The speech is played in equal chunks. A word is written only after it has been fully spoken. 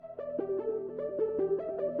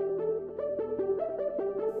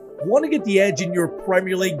Want to get the edge in your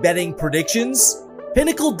Premier League betting predictions?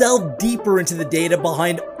 Pinnacle delved deeper into the data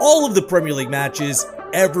behind all of the Premier League matches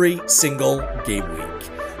every single game week.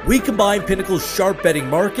 We combine Pinnacle's sharp betting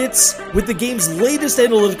markets with the game's latest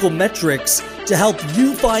analytical metrics to help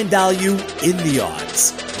you find value in the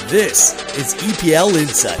odds. This is EPL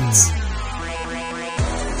Insights.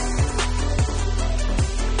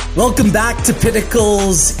 Welcome back to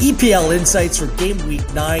Pinnacle's EPL Insights for Game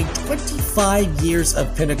Week 9. 25 years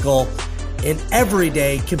of Pinnacle in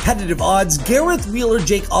everyday competitive odds. Gareth Wheeler,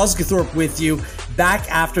 Jake Osgathorpe with you, back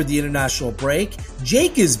after the international break.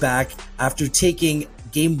 Jake is back after taking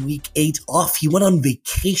Game Week 8 off. He went on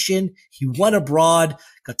vacation. He went abroad,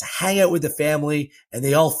 got to hang out with the family, and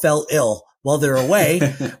they all fell ill while they're away,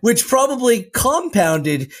 which probably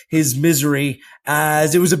compounded his misery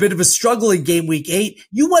as it was a bit of a struggle in Game Week 8.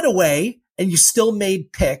 You went away and you still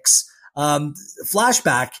made picks.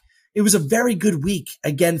 Flashback, it was a very good week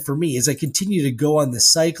again for me as I continue to go on this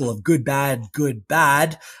cycle of good, bad, good,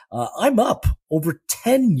 bad. I'm up over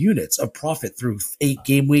 10 units of profit through 8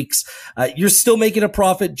 game weeks. You're still making a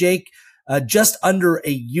profit, Jake, just under a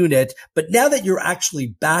unit. But now that you're actually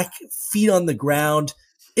back, feet on the ground,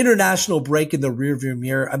 international break in the rearview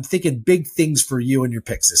mirror, I'm thinking big things for you and your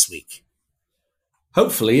picks this week.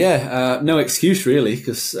 Hopefully, yeah. No excuse, really,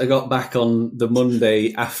 because I got back on the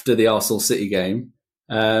Monday after the Arsenal City game.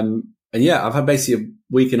 And yeah, I've had basically a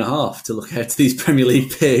week and a half to look ahead to these Premier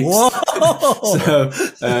League picks. So,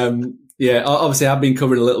 yeah, obviously I've been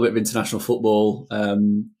covering a little bit of international football.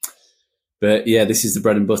 But yeah, this is the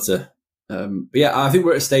bread and butter. But yeah, I think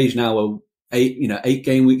we're at a stage now where 8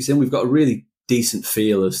 game weeks in, we've got a really decent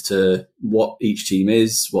feel as to what each team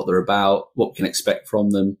is, what they're about, what we can expect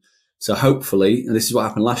from them. So hopefully, and this is what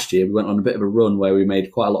happened last year, we went on a bit of a run where we made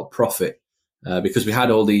quite a lot of profit because we had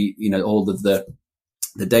all the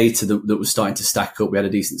data that was starting to stack up. We had a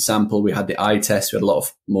decent sample. We had the eye test. We had a lot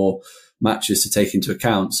of more matches to take into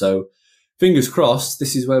account. So fingers crossed,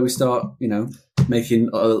 this is where we start, making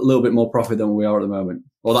a little bit more profit than we are at the moment.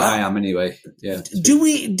 Well, that I am anyway. Yeah. Do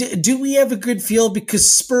we have a good feel because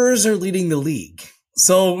Spurs are leading the league?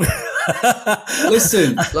 So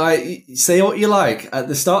listen, say what you like. At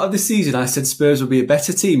the start of the season, I said Spurs would be a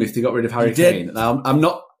better team if they got rid of Harry Kane. Now, I'm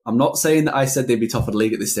not saying that I said they'd be top of the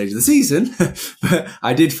league at this stage of the season, but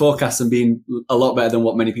I did forecast them being a lot better than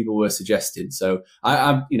what many people were suggesting. So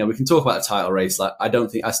we can talk about the title race.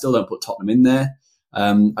 I still don't put Tottenham in there.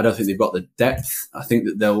 I don't think they've got the depth. I think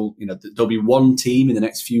that there'll be one team in the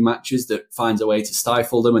next few matches that finds a way to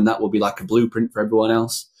stifle them, and that will be like a blueprint for everyone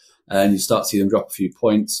else. And you start to see them drop a few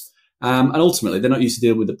points. And ultimately, they're not used to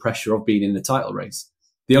deal with the pressure of being in the title race.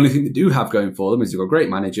 The only thing they do have going for them is they've got a great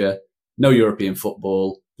manager, no European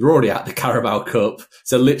football. They're already at the Carabao Cup.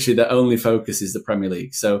 So literally their only focus is the Premier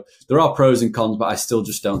League. So there are pros and cons, but I still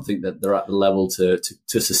just don't think that they're at the level to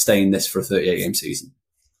sustain this for a 38-game season.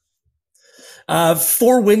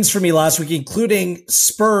 4 wins for me last week, including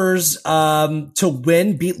Spurs to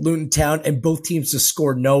win, beat Luton Town, and both teams to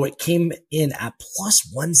score no. It came in at plus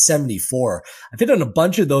 174. I've hit on a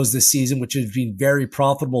bunch of those this season, which has been very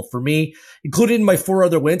profitable for me, including my 4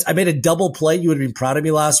 other wins. I made a double play. You would have been proud of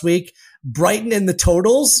me last week. Brighton and the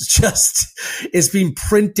totals just is been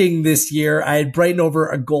printing this year. I had Brighton over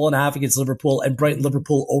a goal and a half against Liverpool and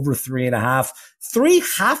Brighton-Liverpool over 3.5. 3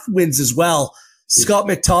 half wins as well. Scott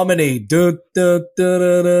McTominay,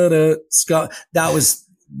 Scott, that was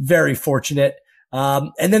very fortunate.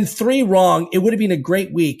 And then 3 wrong. It would have been a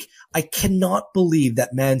great week. I cannot believe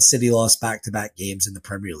that Man City lost back-to-back games in the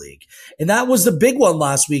Premier League. And that was the big one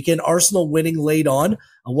last weekend. Arsenal winning late on,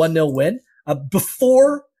 a 1-0 win.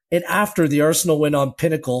 Before and after the Arsenal win on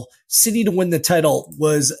Pinnacle, City to win the title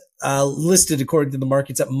was listed according to the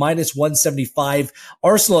markets at minus 175.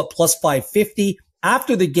 Arsenal at plus 550.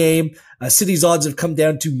 After the game, City's odds have come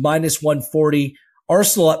down to minus 140,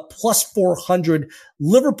 Arsenal at plus 400,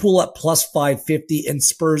 Liverpool at plus 550, and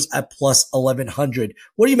Spurs at plus 1100.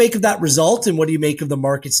 What do you make of that result, and what do you make of the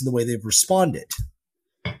markets and the way they've responded?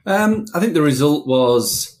 I think the result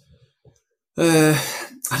was,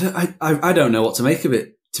 I don't know what to make of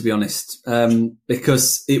it, to be honest,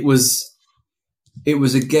 because it was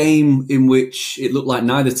a game in which it looked like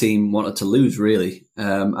neither team wanted to lose, really,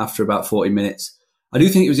 after about 40 minutes. I do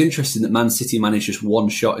think it was interesting that Man City managed just 1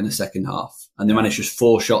 shot in the second half, and they managed just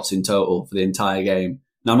 4 shots in total for the entire game.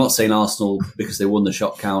 Now, I'm not saying Arsenal, because they won the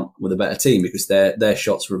shot count, were the better team, because their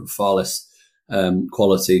shots were of far less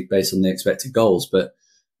quality based on the expected goals. But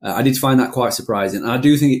I did find that quite surprising. And I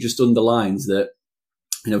do think it just underlines that,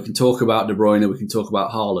 we can talk about De Bruyne, we can talk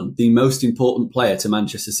about Haaland. The most important player to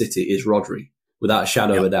Manchester City is Rodri. without a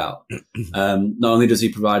shadow of a doubt. Not only does he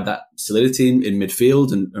provide that solidity in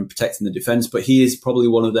midfield and protecting the defence, but he is probably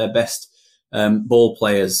one of their best ball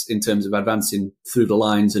players in terms of advancing through the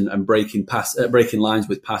lines and breaking lines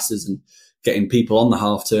with passes and getting people on the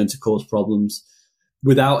half turn to cause problems.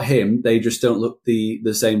 Without him, they just don't look the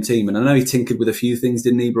same team. And I know he tinkered with a few things,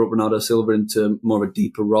 didn't he? Brought Bernardo Silva into more of a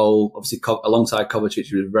deeper role. Obviously, alongside Kovacic,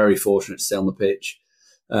 he was very fortunate to stay on the pitch.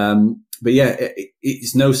 But yeah,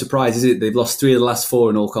 it's no surprise, is it? They've lost 3 of the last 4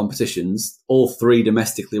 in all competitions, all 3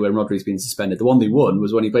 domestically when Rodri's been suspended. The one they won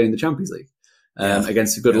was when he played in the Champions League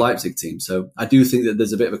against a good Leipzig team. So I do think that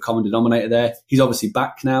there's a bit of a common denominator there. He's obviously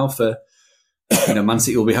back now for... Man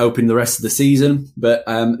City will be hoping the rest of the season, but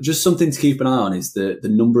just something to keep an eye on is the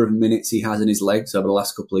number of minutes he has in his legs over the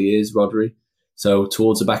last couple of years, Rodri. So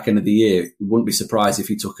towards the back end of the year, you wouldn't be surprised if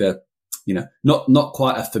he took not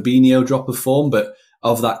quite a Fabinho drop of form, but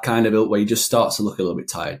of that kind of ilk where he just starts to look a little bit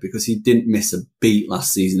tired because he didn't miss a beat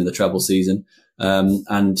last season in the treble season.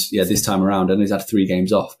 This time around, and he's had 3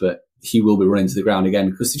 games off, but he will be running to the ground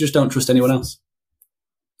again because they just don't trust anyone else.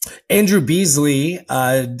 Andrew Beasley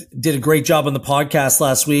did a great job on the podcast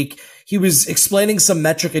last week. He was explaining some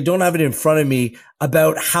metric, I don't have it in front of me,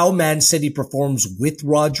 about how Man City performs with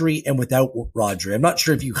Rodri and without Rodri. I'm not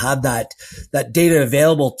sure if you had that data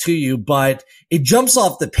available to you, but it jumps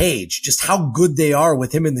off the page just how good they are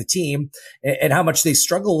with him in the team and how much they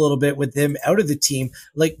struggle a little bit with him out of the team.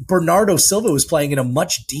 Like Bernardo Silva was playing in a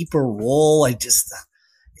much deeper role.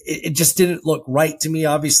 It just didn't look right to me.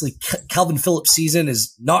 Obviously, Calvin Phillips' season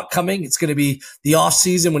is not coming. It's going to be the off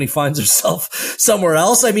season when he finds himself somewhere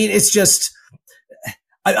else. I mean, it's just,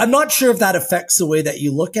 I'm not sure if that affects the way that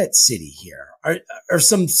you look at City here. Are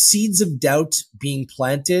some seeds of doubt being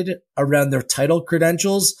planted around their title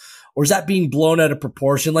credentials, or is that being blown out of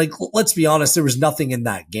proportion? Like, let's be honest, there was nothing in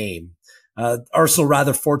that game. Arsenal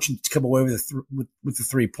rather fortunate to come away with the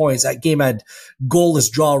 3 points. That game had goalless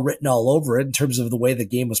draw written all over it in terms of the way the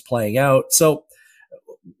game was playing out. So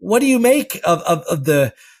what do you make of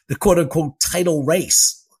the quote unquote title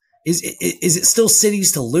race? Is it still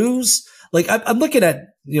City's to lose? Like I'm looking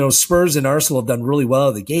at, Spurs and Arsenal have done really well out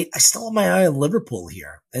of the gate. I still have my eye on Liverpool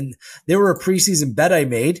here, and they were a preseason bet I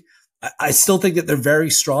made. I still think that they're very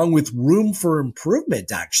strong with room for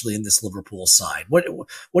improvement, actually, in this Liverpool side. What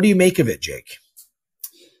do you make of it, Jake?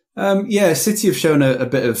 City have shown a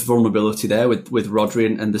bit of vulnerability there with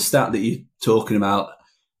Rodri, and the stat that you're talking about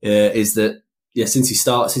is that, since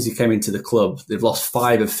he came into the club, they've lost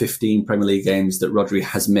 5 of 15 Premier League games that Rodri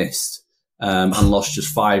has missed, and lost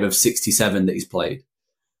just 5 of 67 that he's played,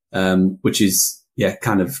 which is,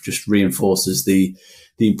 kind of just reinforces the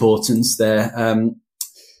importance there.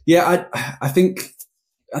 I think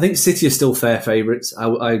City are still fair favourites. I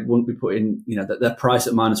wouldn't be putting, that their price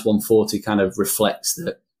at minus 140 kind of reflects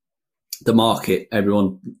that the market,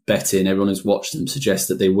 everyone betting, everyone who's watched them suggests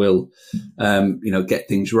that they will, get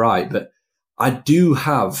things right. But I do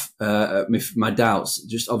have my doubts.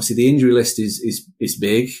 Just obviously the injury list is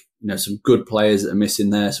big. Some good players that are missing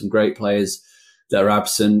there, some great players that are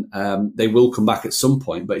absent. They will come back at some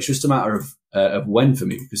point, but it's just a matter of when for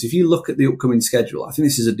me. Because if you look at the upcoming schedule, I think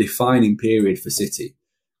this is a defining period for City.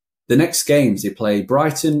 The next games, they play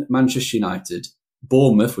Brighton, Manchester United,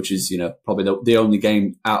 Bournemouth, which is, probably the only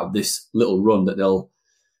game out of this little run that they'll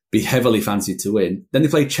be heavily fancied to win. Then they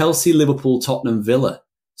play Chelsea, Liverpool, Tottenham, Villa.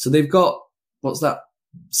 So they've got,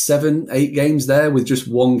 7-8 games there with just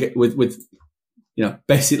one,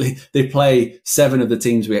 basically they play 7 of the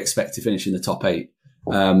teams we expect to finish in the top 8,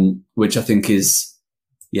 which I think is,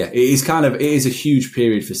 it is a huge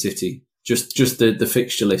period for City. Just the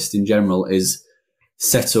fixture list in general is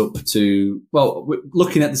set up to,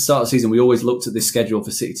 looking at the start of the season, we always looked at this schedule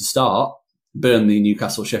for City to start, Burnley,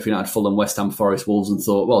 Newcastle, Sheffield United, Fulham, West Ham, Forest, Wolves, and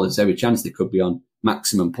thought, there's every chance they could be on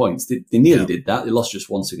maximum points. They nearly did that. They lost just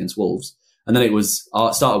once against Wolves. And then it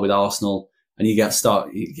started with Arsenal, and you're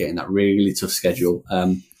getting that really tough schedule.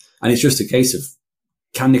 And it's just a case of,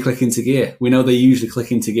 can they click into gear? We know they usually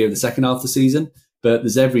click into gear in the second half of the season, but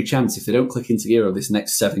there's every chance if they don't click into gear over this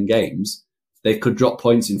next 7 games, they could drop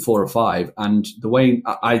points in 4 or 5. And the way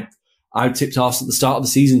I tipped Arsenal at the start of the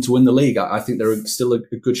season to win the league, I think they're still a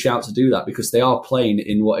good shout to do that because they are playing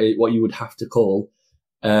in what you would have to call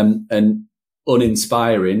an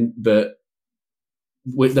uninspiring, but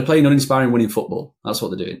they're playing uninspiring winning football. That's what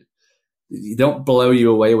they're doing. They don't blow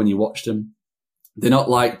you away when you watch them. They're not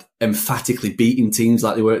like emphatically beating teams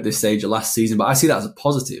like they were at this stage of last season, but I see that as a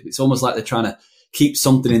positive. It's almost like they're trying to keep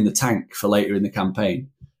something in the tank for later in the campaign.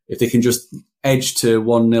 If they can just edge to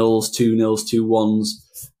 1-0s, 2-0s,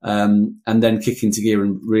 2-1s, and then kick into gear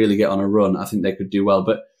and really get on a run, I think they could do well.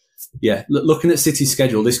 But looking at City's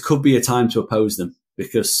schedule, this could be a time to oppose them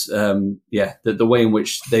because, the way in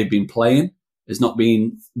which they've been playing has not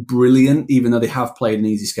been brilliant, even though they have played an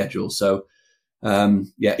easy schedule. So,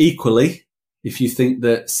 equally, if you think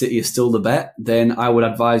that City is still the bet, then I would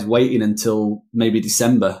advise waiting until maybe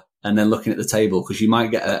December and then looking at the table because you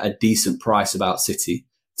might get a decent price about City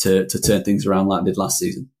to turn things around like they did last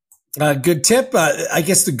season. Good tip. I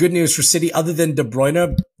guess the good news for City, other than De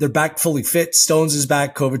Bruyne, they're back fully fit. Stones is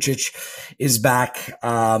back. Kovacic is back.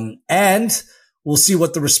 And we'll see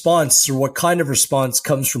what the response or what kind of response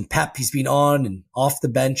comes from Pep. He's been on and off the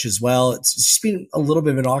bench as well. It's just been a little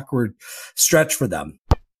bit of an awkward stretch for them.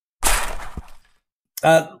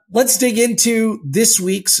 Let's dig into this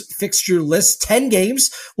week's fixture list. 10 games.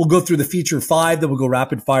 We'll go through the feature 5, then we'll go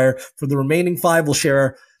rapid fire. For the remaining 5, we'll share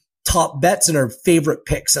our top bets and our favorite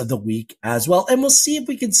picks of the week as well. And we'll see if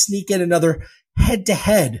we can sneak in another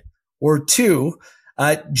head-to-head or two.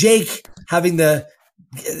 Jake having the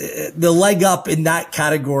leg up in that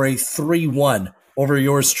category, 3-1 over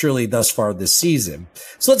yours truly thus far this season.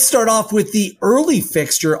 So let's start off with the early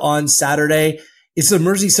fixture on Saturday. It's the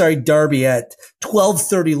Merseyside Derby at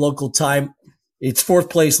 12:30 local time. It's 4th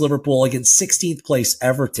place Liverpool against 16th place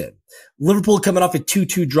Everton. Liverpool coming off a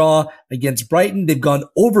 2-2 draw against Brighton. They've gone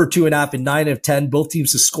over 2.5 in 9 of 10. Both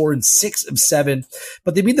teams to score in 6 of 7,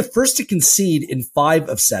 but they've been the first to concede in 5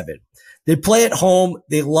 of 7. They play at home.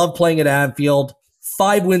 They love playing at Anfield.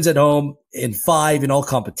 5 wins at home in 5 in all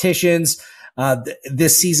competitions.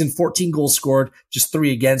 This season, 14 goals scored, just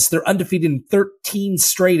 3 against. They're undefeated in 13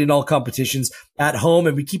 straight in all competitions at home.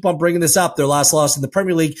 And we keep on bringing this up. Their last loss in the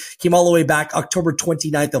Premier League came all the way back October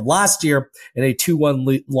 29th of last year in a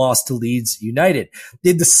 2-1 loss to Leeds United.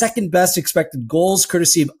 They had the second best expected goals,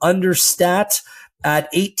 courtesy of Understat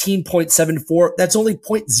at 18.74. That's only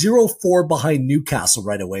 0.04 behind Newcastle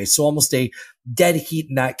right away. So almost a dead heat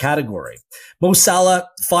in that category. Mo Salah,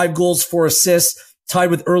 5 goals, 4 assists.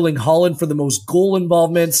 Tied with Erling Haaland for the most goal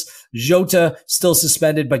involvements. Jota still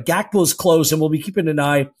suspended, but Gakpo's close, and we'll be keeping an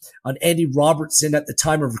eye on Andy Robertson at the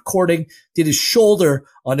time of recording. Did his shoulder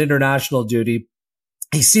on international duty.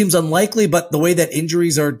 He seems unlikely, but the way that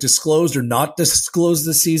injuries are disclosed or not disclosed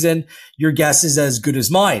this season, your guess is as good as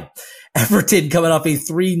mine. Everton coming off a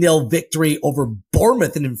 3-0 victory over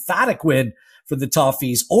Bournemouth, an emphatic win for the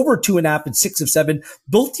Toffees, over 2.5 in 6 of 7.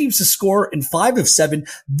 Both teams to score in 5 of 7.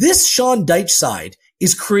 This Sean Dyche side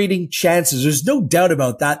is creating chances. There's no doubt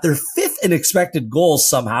about that. They're 5th in expected goals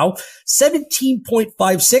somehow,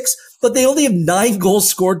 17.56, but they only have 9 goals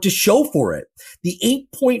scored to show for it. The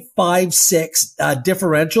 8.56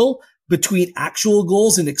 differential between actual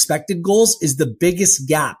goals and expected goals is the biggest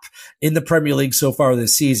gap in the Premier League so far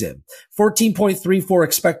this season. 14.34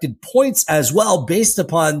 expected points as well, based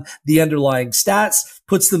upon the underlying stats,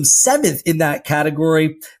 puts them 7th in that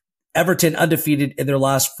category. Everton undefeated in their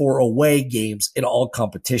last 4 away games in all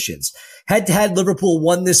competitions. Head-to-head, Liverpool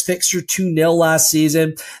won this fixture 2-0 last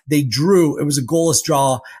season. They drew. It was a goalless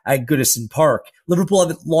draw at Goodison Park. Liverpool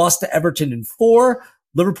have lost to Everton in 4.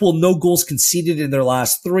 Liverpool, no goals conceded in their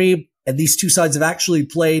last 3. And these two sides have actually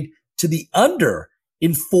played to the under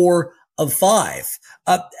in 4 of 5.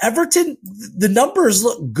 Everton, the numbers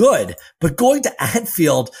look good, but going to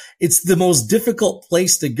Anfield, it's the most difficult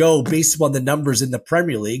place to go based upon the numbers in the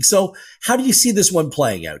Premier League. So how do you see this one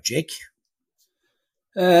playing out, Jake?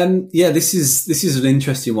 This is an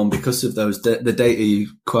interesting one because of those the data you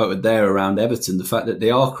quoted there around Everton, the fact that they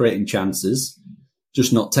are creating chances,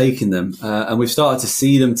 just not taking them. And we've started to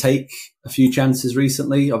see them take a few chances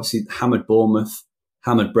recently. Obviously, hammered Bournemouth,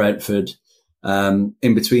 hammered Brentford. In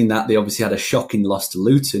between that, they obviously had a shocking loss to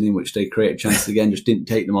Luton in which they created chances again, just didn't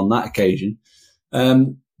take them on that occasion.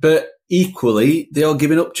 But equally, they are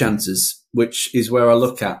giving up chances, which is where I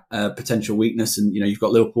look at potential weakness. And, you've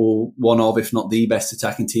got Liverpool, one of, if not the best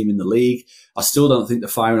attacking team in the league. I still don't think they're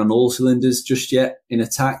firing on all cylinders just yet in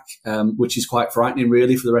attack, which is quite frightening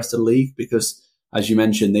really for the rest of the league because, as you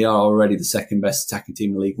mentioned, they are already the second best attacking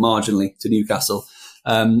team in the league, marginally to Newcastle.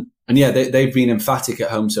 They've been emphatic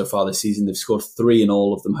at home so far this season. They've scored 3 in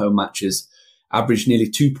all of them home matches, averaged nearly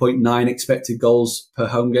 2.9 expected goals per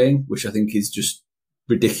home game, which I think is just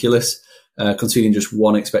ridiculous, conceding just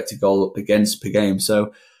 1 expected goal against per game.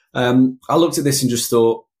 So I looked at this and just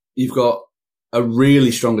thought, you've got a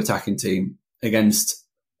really strong attacking team against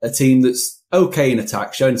a team that's okay in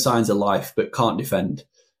attack, showing signs of life, but can't defend.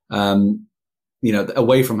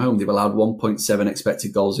 Away from home, they've allowed 1.7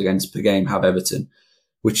 expected goals against per game, have Everton,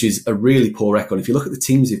 which is a really poor record. If you look at the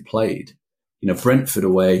teams they've played, Brentford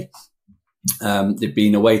away, they've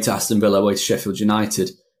been away to Aston Villa, away to Sheffield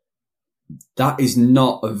United. That is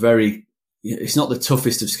not a very it's not the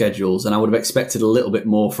toughest of schedules, and I would have expected a little bit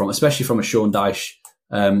more especially from a Sean Dyche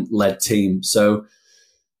led team. So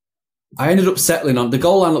I ended up settling on the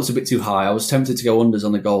goal line. Looks a bit too high. I was tempted to go unders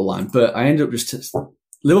on the goal line, but I ended up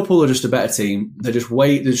Liverpool are just a better team. They're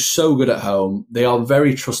just so good at home. They are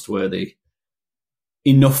very trustworthy.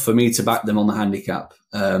 Enough for me to back them on the handicap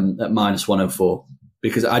at -104,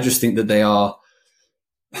 because I just think that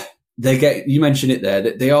you mentioned it there,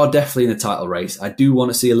 that they are definitely in the title race. I do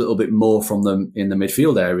want to see a little bit more from them in the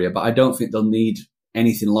midfield area, but I don't think they'll need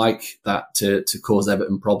anything like that to cause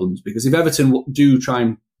Everton problems, because if Everton do try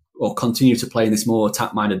and or continue to play in this more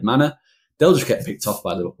attack-minded manner, they'll just get picked off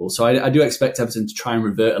by Liverpool. So I do expect Everton to try and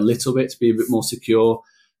revert a little bit, to be a bit more secure.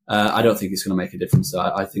 I don't think it's going to make a difference.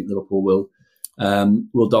 I think Liverpool will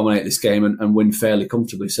dominate this game and win fairly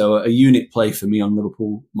comfortably. So a unit play for me on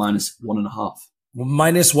Liverpool -1.5.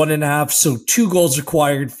 -1.5. So 2 goals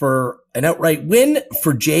required for an outright win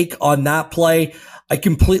for Jake on that play. I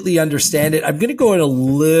completely understand it. I'm going to go in a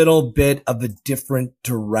little bit of a different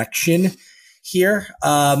direction here.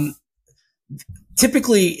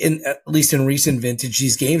 Typically, at least in recent vintage,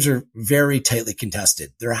 these games are very tightly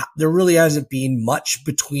contested. There really hasn't been much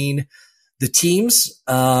between the teams.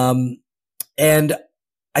 And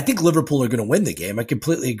I think Liverpool are going to win the game. I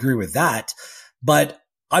completely agree with that. But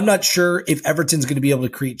I'm not sure if Everton's going to be able to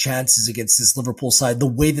create chances against this Liverpool side the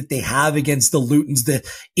way that they have against the Lutons, the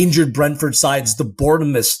injured Brentford sides, the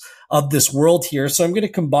Bournemouths of this world here. So I'm going to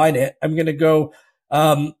combine it. I'm going to go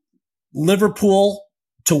Liverpool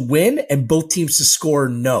to win and both teams to score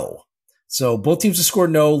no. So both teams to score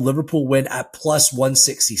no, Liverpool win at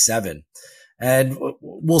 +167. And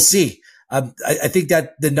we'll see. I think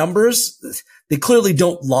that the numbers, they clearly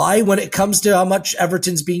don't lie when it comes to how much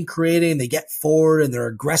Everton's being created, and they get forward and they're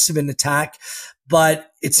aggressive in attack,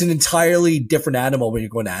 but it's an entirely different animal when you're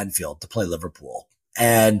going to Anfield to play Liverpool.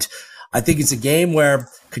 And I think it's a game where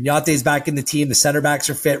Konate's back in the team. The center backs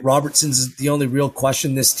are fit. Robertson's the only real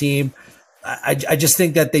question in this team. I just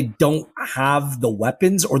think that they don't have the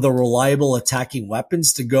weapons or the reliable attacking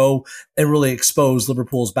weapons to go and really expose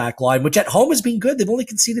Liverpool's back line, which at home has been good. They've only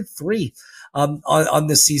conceded 3 on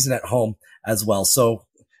this season at home as well. So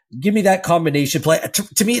give me that combination play.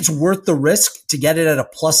 To me, it's worth the risk to get it at a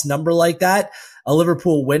plus number like that. A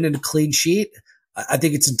Liverpool win and a clean sheet. I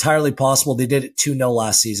think it's entirely possible. They did it 2-0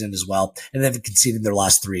 last season as well, and they've conceded their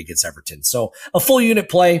last 3 against Everton. So a full unit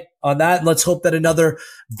play on that. And let's hope that another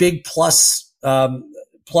big plus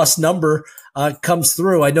number comes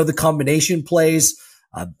through. I know the combination plays.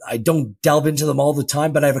 I don't delve into them all the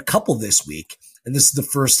time, but I have a couple this week, and this is the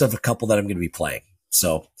first of a couple that I'm going to be playing.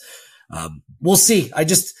 So we'll see.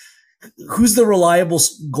 Who's the reliable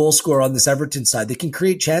goal scorer on this Everton side? They can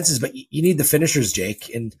create chances, but you need the finishers,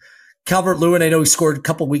 Jake. And Calvert-Lewin, I know he scored a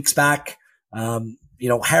couple weeks back.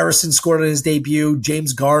 Harrison scored on his debut.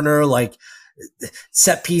 James Garner,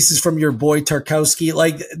 set pieces from your boy Tarkowski.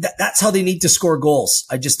 That's how they need to score goals.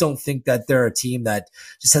 I just don't think that they're a team that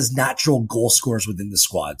just has natural goal scorers within the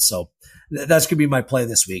squad. So that's going to be my play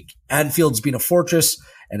this week. Anfield's been a fortress,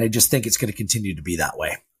 and I just think it's going to continue to be that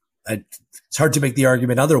way. It's hard to make the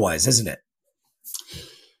argument otherwise, isn't it?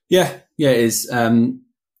 Yeah, it is. I don't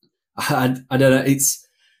know.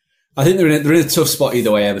 I think they're in a tough spot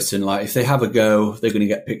either way, Everton. If they have a go, they're going to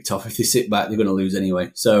get picked off. If they sit back, they're going to lose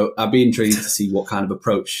anyway. So I'd be intrigued to see what kind of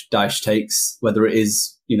approach Dyche takes, whether it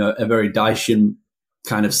is, a very Dychean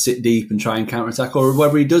kind of sit deep and try and counterattack, or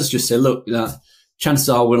whether he does just say, look, chances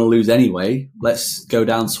are we're going to lose anyway. Let's go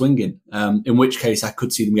down swinging. In which case I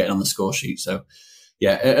could see them getting on the score sheet. So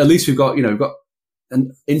yeah, at least we've got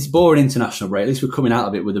an boring international break. At least we're coming out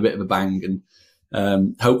of it with a bit of a bang,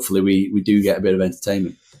 and hopefully we do get a bit of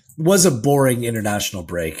entertainment. Was a boring international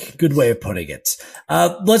break. Good way of putting it.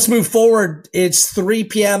 Let's move forward. It's 3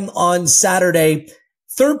 p.m. on Saturday.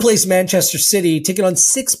 3rd place Manchester City taking on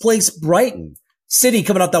 6th place Brighton. City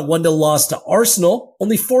coming off that 1-0 loss to Arsenal.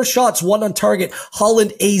 Only 4 shots, 1 on target.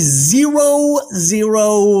 Holland a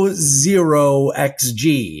 0-0-0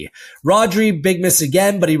 XG. Rodri, big miss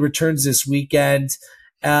again, but he returns this weekend.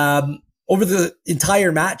 Over the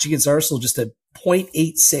entire match against Arsenal, just a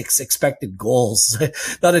 0.86 expected goals.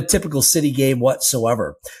 Not a typical City game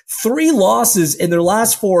whatsoever. 3 losses in their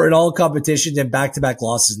last 4 in all competitions and back-to-back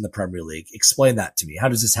losses in the Premier League. Explain that to me. How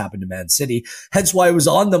does this happen to Man City? Hence why I was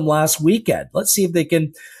on them last weekend. Let's see if they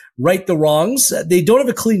can right the wrongs. They don't have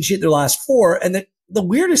a clean sheet in their last 4. And the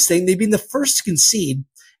weirdest thing, they've been the first to concede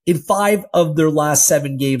in 5 of their last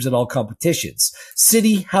 7 games in all competitions.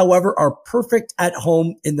 City, however, are perfect at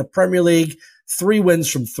home in the Premier League. 3 wins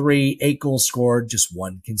from 3, 8 goals scored, just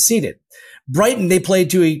 1 conceded. Brighton, they played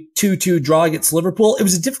to a 2-2 draw against Liverpool. It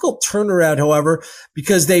was a difficult turnaround, however,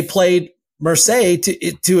 because they played Marseille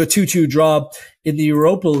to a 2-2 draw in the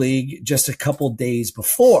Europa League just a couple days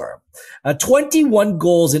before. 21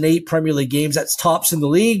 goals in 8 Premier League games. That's tops in the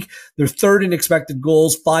league. They're third in expected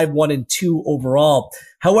goals, 5-1-2 overall.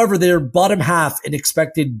 However, they're bottom half in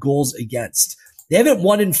expected goals against. They haven't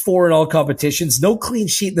won in 4 in all competitions. No clean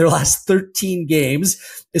sheet in their last 13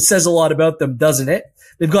 games. It says a lot about them, doesn't it?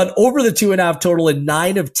 They've gone over the 2.5 total in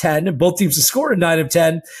 9 of 10. Both teams have scored in 9 of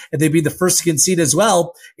 10, and they'd be the first to concede as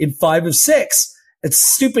well in 5 of 6. And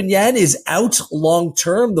Stupinian is out long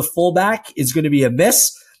term. The fullback is going to be a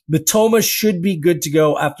miss. Mitoma should be good to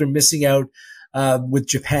go after missing out with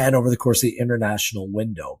Japan over the course of the international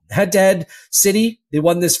window. Head-to-head, City, they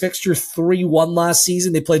won this fixture 3-1 last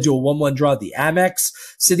season. They played to a 1-1 draw at the Amex.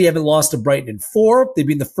 City haven't lost to Brighton in 4. They've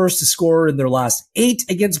been the first to score in their last 8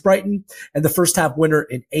 against Brighton and the first half winner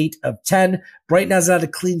in 8 of 10. Brighton hasn't had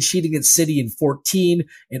a clean sheet against City in 14,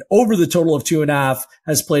 and over the total of 2.5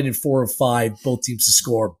 has played in 4 of 5. Both teams to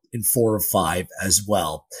score in 4 of 5 as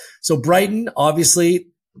well. So Brighton, obviously,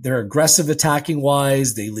 they're aggressive attacking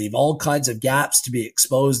wise. They leave all kinds of gaps to be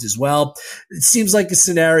exposed as well. It seems like a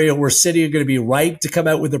scenario where City are going to be ripe to come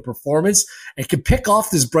out with a performance and can pick off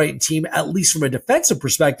this Brighton team, at least from a defensive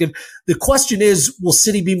perspective. The question is, will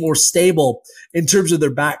City be more stable in terms of their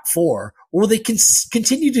back four, or will they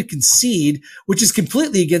continue to concede, which is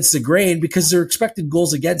completely against the grain because their expected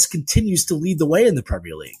goals against continues to lead the way in the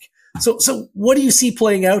Premier League? So what do you see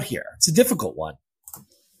playing out here? It's a difficult one.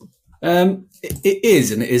 It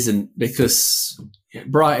is and it isn't, because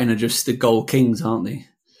Brighton are just the goal kings, aren't they?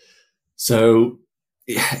 So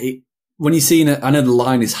when you're seeing it, I know the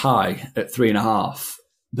line is high at 3.5,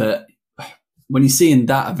 but when you're seeing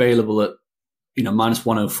that available at, minus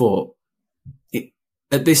 104,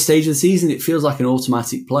 at this stage of the season, it feels like an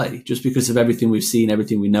automatic play just because of everything we've seen,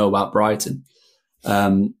 everything we know about Brighton.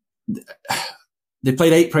 They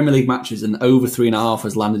played 8 Premier League matches and over 3.5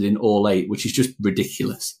 has landed in all 8, which is just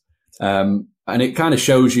ridiculous. And it kind of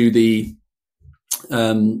shows you the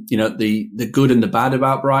good and the bad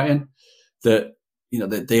about Brighton, that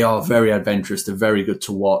they are very adventurous. They're very good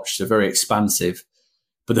to watch. They're very expansive,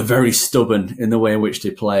 but they're very stubborn in the way in which they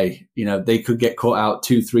play. They could get caught out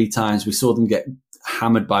 2-3 times. We saw them get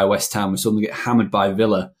hammered by West Ham. We saw them get hammered by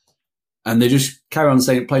Villa, and they just carry on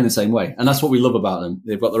playing the same way. And that's what we love about them.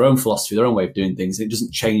 They've got their own philosophy, their own way of doing things. It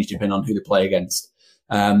doesn't change depending on who they play against.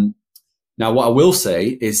 Now, what I will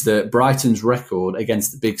say is that Brighton's record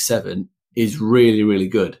against the Big Seven is really, really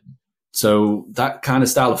good. So that kind of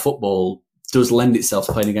style of football does lend itself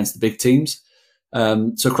to playing against the big teams.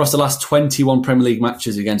 So across the last 21 Premier League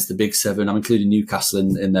matches against the Big Seven, I'm including Newcastle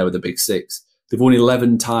in there with the Big Six, they've won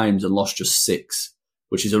 11 times and lost just 6,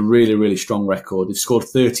 which is a really, really strong record. They've scored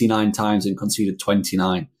 39 times and conceded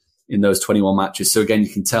 29 in those 21 matches. So again, you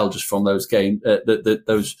can tell just from those games,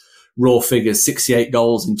 those raw figures, 68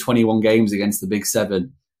 goals in 21 games against the Big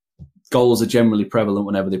Seven. Goals are generally prevalent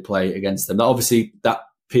whenever they play against them. Obviously, that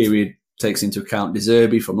period takes into account De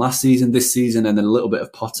Zerbi from last season, this season, and then a little bit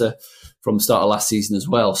of Potter from the start of last season as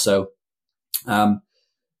well. So, they've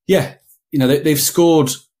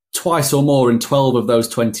scored twice or more in 12 of those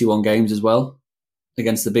 21 games as well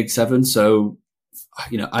against the Big Seven. So,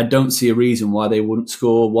 I don't see a reason why they wouldn't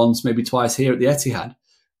score once, maybe twice here at the Etihad.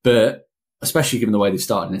 But especially given the way they've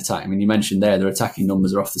started an attack. I mean, you mentioned there, their attacking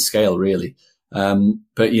numbers are off the scale, really.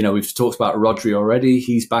 But we've talked about Rodri already.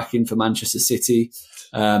 He's back in for Manchester City.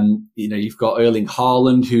 You've got Erling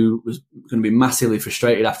Haaland, who was going to be massively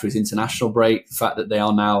frustrated after his international break. The fact that they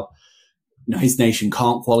are now, his nation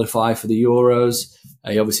can't qualify for the Euros.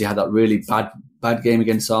 He obviously had that really bad game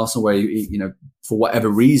against Arsenal where, for whatever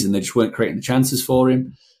reason, they just weren't creating the chances for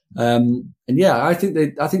him. I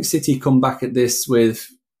think City come back at this with,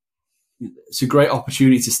 it's a great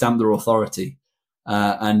opportunity to stamp their authority.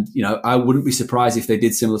 I wouldn't be surprised if they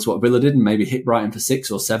did similar to what Villa did and maybe hit Brighton for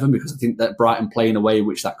 6 or 7, because I think that Brighton play in a way in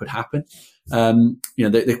which that could happen.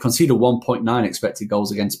 They've conceded 1.9 expected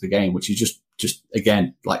goals against per game, which is just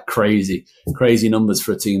again, like crazy numbers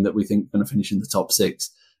for a team that we think are going to finish in the top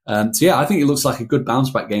 6. I think it looks like a good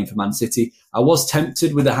bounce back game for Man City. I was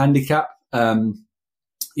tempted with a handicap. The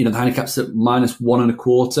handicap's at minus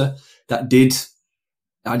 1.25.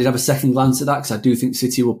 I did have a second glance at that because I do think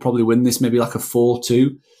City will probably win this, maybe like a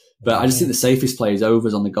 4-2. But I just think the safest play is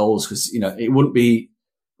overs on the goals because, it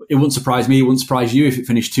wouldn't surprise me. It wouldn't surprise you if it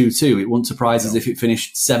finished 2-2. It wouldn't surprise us if it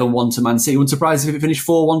finished 7-1 to Man City. It wouldn't surprise us if it finished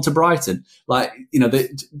 4-1 to Brighton.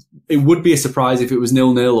 It would be a surprise if it was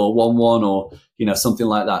 0-0 or 1-1 or, something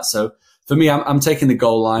like that. So for me, I'm taking the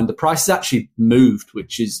goal line. The price has actually moved,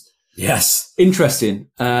 which is, Yes. Interesting.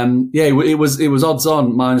 It was odds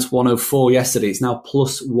on minus 104 yesterday. It's now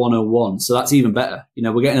plus 101. So that's even better.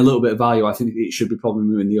 We're getting a little bit of value. I think it should be probably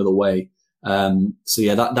moving the other way.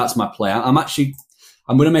 That's my play.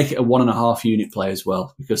 I'm going to make it a 1.5 unit play as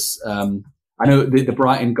well, because I know the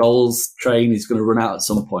Brighton goals train is going to run out at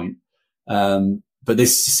some point. But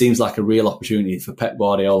this seems like a real opportunity for Pep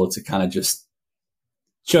Guardiola to kind of just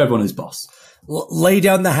show everyone his boss. Lay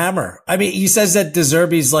down the hammer. I mean, he says that De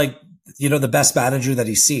Zerbi's like, the best manager that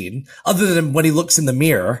he's seen, other than when he looks in the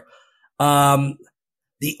mirror.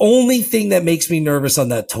 The only thing that makes me nervous on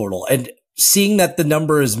that total, and seeing that the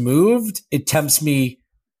number is moved, it tempts me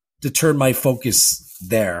to turn my focus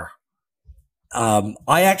there. I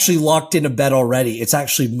actually locked in a bet already. It's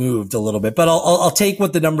actually moved a little bit, but I'll take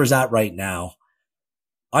what the number's at right now.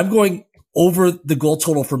 I'm going over the goal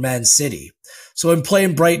total for Man City. So I'm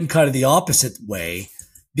playing Brighton kind of the opposite way,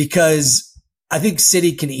 because I think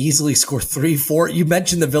City can easily score 3, 4. You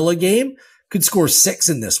mentioned the Villa game, could score 6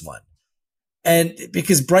 in this one. And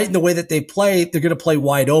because Brighton, the way that they play, they're going to play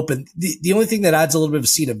wide open. The only thing that adds a little bit of a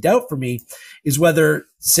seed of doubt for me is whether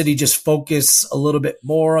City just focus a little bit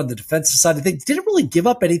more on the defensive side. They didn't really give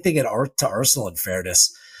up anything to Arsenal, in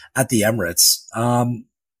fairness, at the Emirates.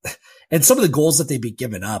 And some of the goals that they've been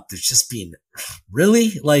giving up, there's just been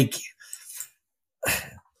really like,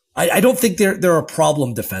 I don't think they're a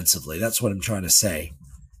problem defensively. That's what I'm trying to say.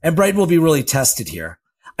 And Brighton will be really tested here.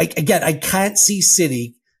 I can't see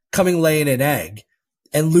City coming laying an egg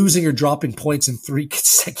and losing or dropping points in 3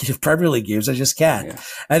 consecutive Premier League games. I just can't. Yeah.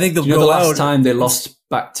 I think they'll go out. The last time they lost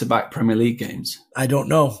back-to-back Premier League games? I don't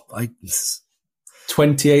know.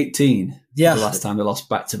 2018. Yeah. The last time they lost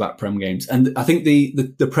back-to-back Prem games. And I think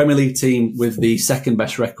the Premier League team with the second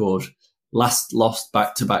best record last lost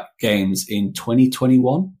back-to-back games in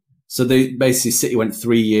 2021. So City went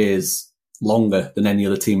 3 years longer than any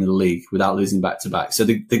other team in the league without losing back-to-back. So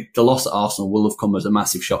the loss at Arsenal will have come as a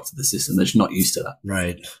massive shock to the system. They're just not used to that.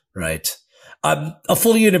 Right. A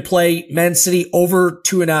full unit play, Man City over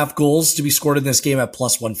 2.5 goals to be scored in this game at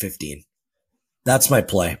plus 115. That's my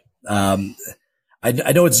play. I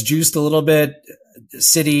know it's juiced a little bit,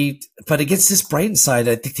 City, but against this Brighton side,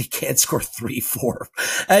 I think they can't score 3, 4.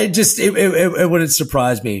 It wouldn't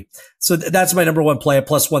surprise me. So that's my number one play at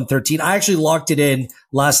plus 113. I actually locked it in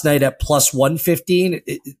last night at plus 115.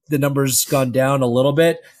 The number's gone down a little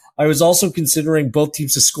bit. I was also considering both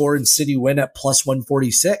teams to score and City win at plus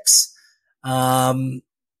 146. Again,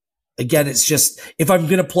 it's just, if I'm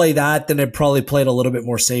going to play that, then I'd probably play it a little bit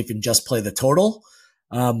more safe and just play the total.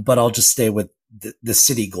 But I'll just stay with the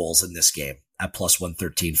City goals in this game at plus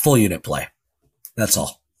 113. Full unit play. That's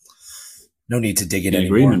all. No need to dig in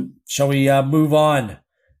anymore. Agreement. Shall we move on?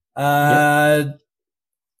 Another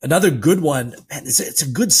good one. Man, it's a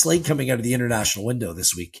good slate coming out of the international window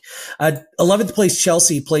this week. 11th place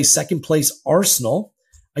Chelsea plays second place Arsenal.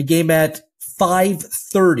 A game at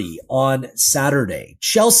 5:30 on Saturday.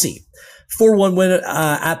 Chelsea 4-1 win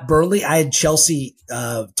at Burnley. I had Chelsea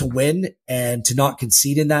to win and to not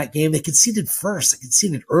concede in that game. They conceded first. They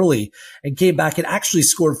conceded early and came back and actually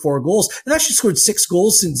scored 4 goals. They've actually scored 6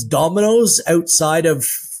 goals since Domino's outside of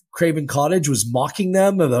Craven Cottage was mocking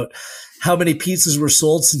them about how many pizzas were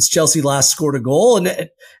sold since Chelsea last scored a goal. And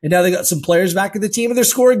now they got some players back in the team and they're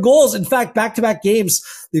scoring goals. In fact, back-to-back games,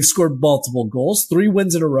 they've scored multiple goals, 3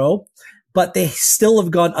 wins in a row. But they still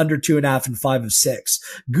have gone under 2.5 and 5 of 6.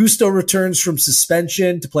 Gusto returns from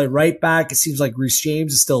suspension to play right back. It seems like Reece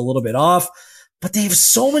James is still a little bit off, but they have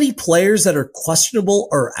so many players that are questionable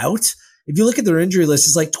or out. If you look at their injury list,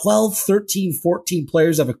 it's like 12, 13, 14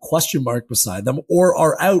 players have a question mark beside them or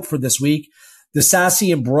are out for this week. The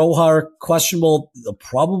Sassy and Broha are questionable. They're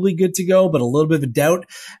probably good to go, but a little bit of a doubt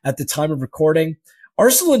at the time of recording.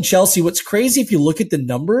 Arsenal and Chelsea, what's crazy if you look at the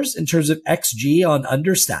numbers in terms of XG on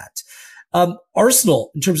Understat,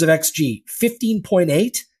 Arsenal, in terms of XG,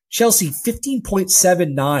 15.8, Chelsea,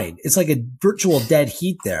 15.79. It's like a virtual dead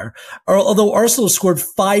heat there. Although Arsenal scored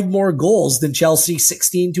 5 more goals than Chelsea,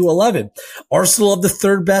 16-11. Arsenal have the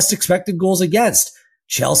 3rd best expected goals against.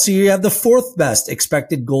 Chelsea have the 4th best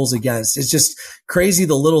expected goals against. It's just crazy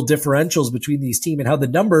the little differentials between these teams and how the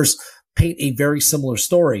numbers paint a very similar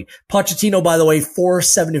story. Pochettino, by the way,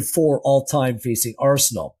 4-7-4 all time facing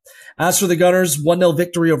Arsenal. As for the Gunners, 1-0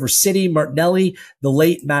 victory over City. Martinelli, the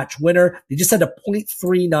late match winner. They just had a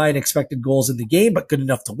 .39 expected goals in the game, but good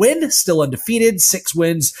enough to win. Still undefeated, 6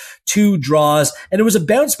 wins, 2 draws. And it was a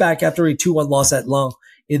bounce back after a 2-1 loss at Lens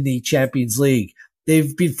in the Champions League.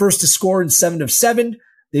 They've been first to score in 7 of 7.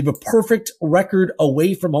 They have a perfect record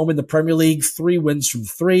away from home in the Premier League, 3 wins from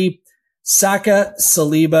 3. Saka,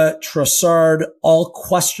 Saliba, Trossard, all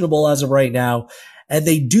questionable as of right now. and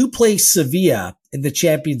they do play Sevilla in the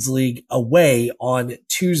Champions League away on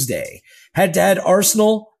Tuesday. Head-to-head,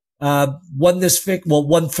 Arsenal won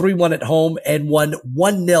 3-1 at home and won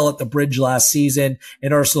 1-0 at the Bridge last season,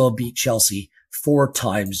 and Arsenal beat Chelsea 4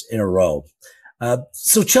 times in a row.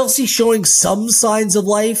 So Chelsea showing some signs of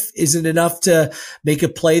life. Isn't enough to make a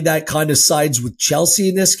play that kind of sides with Chelsea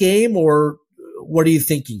in this game, or what are you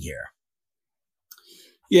thinking here?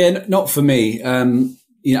 Yeah, not for me.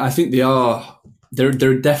 I think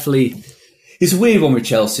they're definitely, it's a weird one with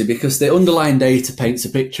Chelsea because the underlying data paints a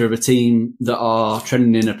picture of a team that are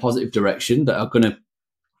trending in a positive direction, that are going to,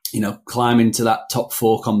 climb into that top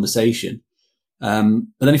 4 conversation. But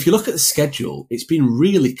then if you look at the schedule, it's been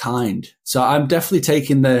really kind. So I'm definitely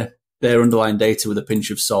taking their underlying data with a pinch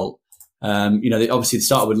of salt. They obviously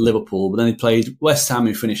started with Liverpool, but then they played West Ham,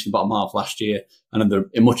 who finished in the bottom half last year, and they're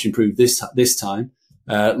much improved this time.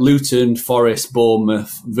 Luton, Forest,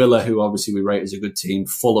 Bournemouth, Villa, who obviously we rate as a good team,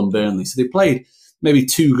 Fulham, Burnley. So they played maybe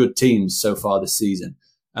 2 good teams so far this season.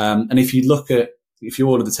 And if you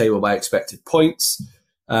order the table by expected points,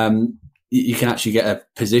 you can actually get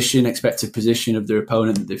a expected position of their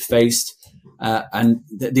opponent that they've faced. And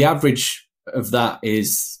the average of that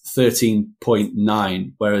is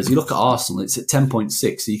 13.9, whereas you look at Arsenal, it's at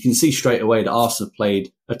 10.6. So you can see straight away that Arsenal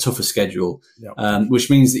played a tougher schedule, which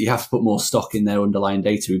means that you have to put more stock in their underlying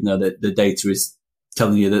data, even though the data is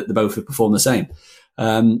telling you that they both have performed the same.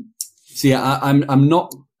 I'm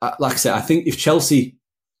not, like I said, I think if Chelsea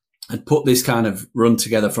had put this kind of run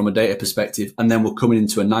together from a data perspective and then we're coming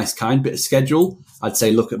into a nice kind bit of schedule, I'd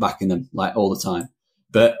say look at backing them like all the time.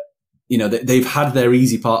 But, they've had their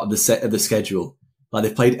easy part of the schedule. Like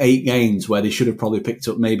they've played 8 games where they should have probably picked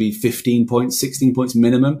up maybe 15 points, 16 points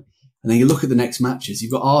minimum. And then you look at the next matches,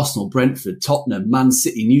 you've got Arsenal, Brentford, Tottenham, Man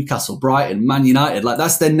City, Newcastle, Brighton, Man United. Like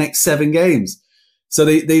that's their next 7 games. So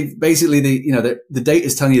they basically, the data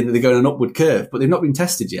is telling you that they're going on an upward curve, but they've not been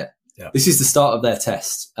tested yet. Yeah. This is the start of their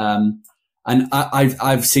test. And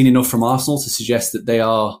I've seen enough from Arsenal to suggest that they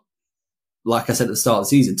are, like I said at the start of the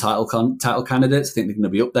season, title candidates. I think they're going to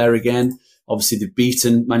be up there again. Obviously, they've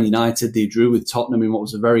beaten Man United. They drew with Tottenham in what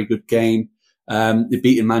was a very good game. They've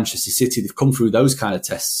beaten Manchester City. They've come through those kind of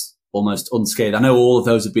tests almost unscathed. I know all of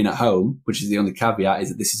those have been at home, which is the only caveat, is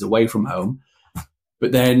that this is away from home.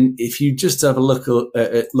 But then if you just have a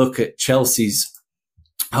look at Chelsea's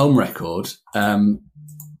home record,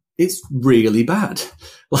 it's really bad.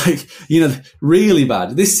 Really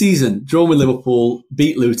bad. This season, drawn with Liverpool,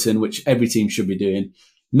 beat Luton, which every team should be doing.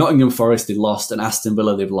 Nottingham Forest, they've lost, and Aston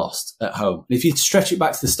Villa, they've lost at home. And if you stretch it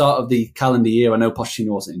back to the start of the calendar year, I know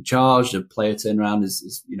Pochettino wasn't in charge. The player turnaround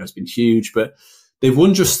has been huge, but they've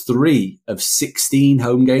won just 3 of 16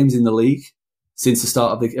 home games in the league since the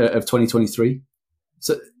start of 2023.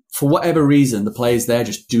 So for whatever reason, the players there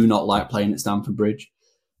just do not like playing at Stamford Bridge.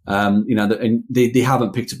 And they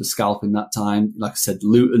haven't picked up a scalp in that time. Like I said,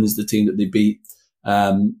 Luton is the team that they beat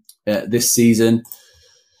this season.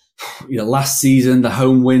 Last season, the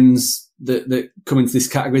home wins that come into this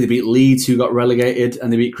category, they beat Leeds, who got relegated,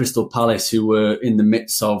 and they beat Crystal Palace, who were in the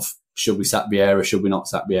midst of, should we sack Vieira, should we not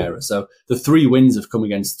sack Vieira? So the 3 wins have come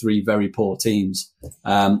against 3 very poor teams.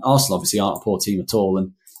 Arsenal obviously aren't a poor team at all,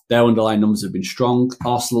 and their underlying numbers have been strong.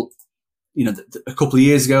 Arsenal, a couple of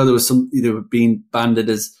years ago, they were being banded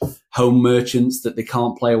as home merchants, that they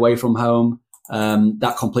can't play away from home.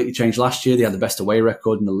 That completely changed last year. They had the best away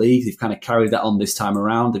record in the league. They've kind of carried that on this time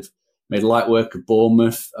around. They've made light work of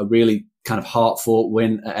Bournemouth, a really kind of hard-fought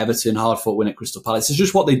win at Everton, hard-fought win at Crystal Palace. It's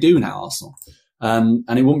just what they do now, Arsenal. And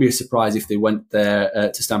it wouldn't be a surprise if they went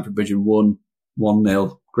there to Stamford Bridge and won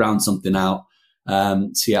 1-0, ground something out.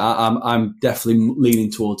 I'm definitely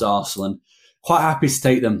leaning towards Arsenal and quite happy to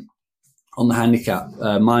take them on the handicap,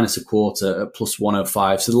 minus a quarter at plus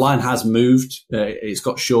 105. So the line has moved. It's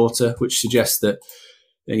got shorter, which suggests that,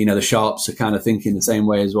 the sharps are kind of thinking the same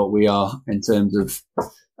way as what we are in terms of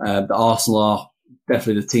the Arsenal are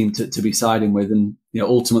definitely the team to be siding with. And,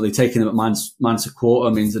 ultimately taking them at minus a quarter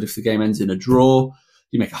means that if the game ends in a draw,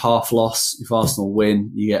 you make a half loss. If Arsenal win,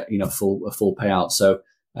 you get, a full payout. So,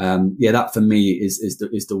 that for me is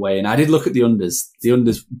the way. And I did look at the unders. The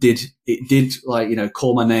unders did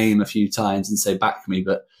call my name a few times and say back me,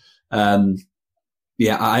 but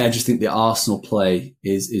I just think the Arsenal play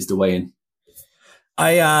is the way in.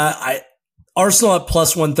 Arsenal at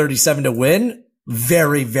plus 137 to win,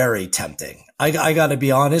 very, very tempting. I got to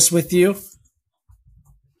be honest with you.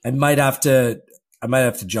 I might have to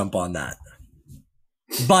jump on that.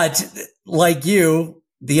 But like you,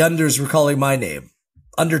 the unders were calling my name.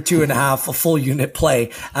 under 2.5, a full unit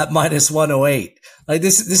play at minus 108. Like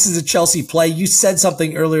this is a Chelsea play. You said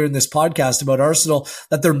something earlier in this podcast about Arsenal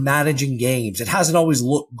that they're managing games. It hasn't always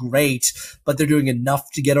looked great, but they're doing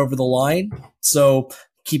enough to get over the line. So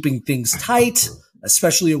keeping things tight,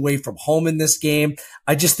 especially away from home in this game.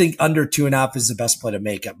 I just think under 2.5 is the best play to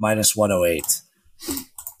make at minus 108.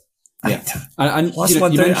 Yeah, and plus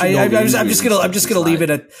 130. I'm just gonna leave it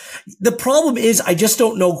at. The problem is I just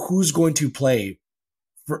don't know who's going to play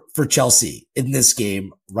for Chelsea in this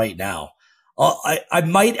game right now. I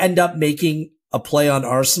might end up making a play on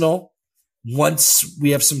Arsenal once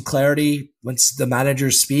we have some clarity, once the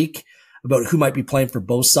managers speak about who might be playing for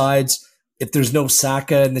both sides. If there's no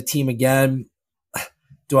Saka in the team again,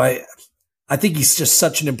 I think he's just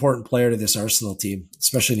such an important player to this Arsenal team,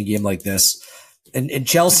 especially in a game like this. And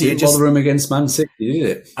Chelsea, didn't bother him against Man City,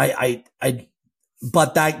 did it?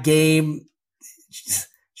 But that game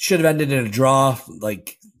should have ended in a draw.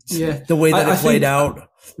 Like, the way that it played out.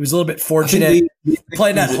 It was a little bit fortunate.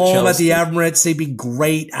 Playing at home at the Emirates, they'd be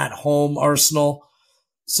great at home, Arsenal.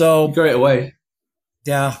 So great away.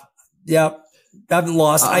 Yeah. Haven't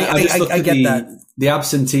lost. I get that. The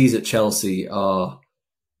absentees at Chelsea are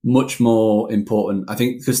much more important, I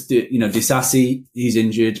think, because Disasi, he's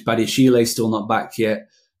injured. Badiashile's still not back yet.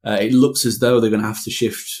 It looks as though they're going to have to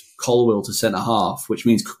shift Colwill to centre half, which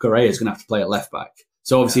means Kukurea is going to have to play at left back.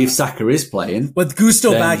 So obviously, if Saka is playing, with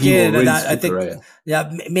Gusto back in, and I think,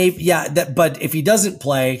 maybe, but if he doesn't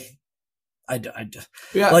play, I think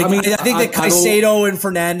that Caicedo and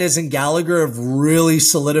Fernandes and Gallagher have really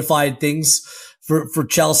solidified things for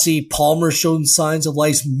Chelsea. Palmer's shown signs of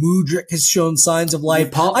life. Mudryk has shown signs of life.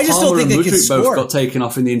 I just don't think they can score. Both got taken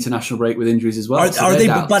off in the international break with injuries as well. Are they?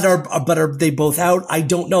 But are they both out? I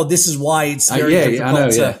don't know. This is why it's very difficult. I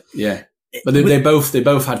know. But they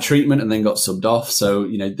both had treatment and then got subbed off. So,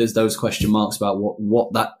 there's those question marks about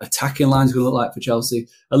what that attacking line is going to look like for Chelsea.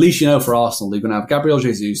 At least, for Arsenal, they're going to have Gabriel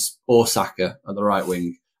Jesus or Saka at the right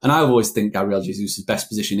wing. And I always think Gabriel Jesus' best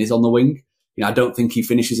position is on the wing. I don't think he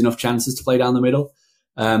finishes enough chances to play down the middle.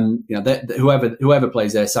 Whoever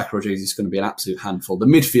plays there, Saka or Jesus, is going to be an absolute handful. The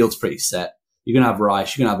midfield's pretty set. You're going to have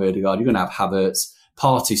Rice, you're going to have Ødegaard, you're going to have Havertz.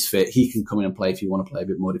 Partey's fit. He can come in and play if you want to play a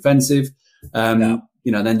bit more defensive. Then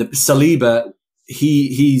the Saliba,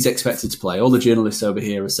 he's expected to play. All the journalists over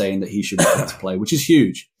here are saying that he should be able to play, which is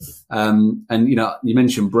huge. You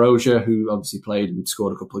mentioned Brozier, who obviously played and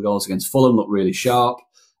scored a couple of goals against Fulham, looked really sharp.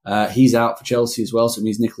 He's out for Chelsea as well, so it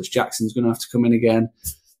means Nicholas Jackson's going to have to come in again.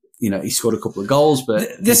 He scored a couple of gols, but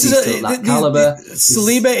this is that caliber.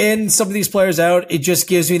 Saliba in, some of these players out, it just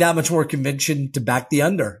gives me that much more conviction to back the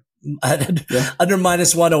under. Under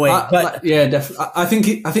minus 108. But definitely. I think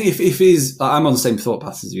if he's, I'm on the same thought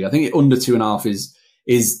path as you. I think under 2.5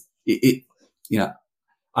 is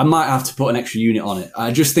I might have to put an extra unit on it.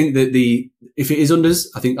 I just think that if it is unders,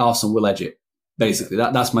 I think Arsenal will edge it. Basically,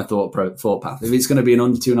 that's my thought path. If it's going to be an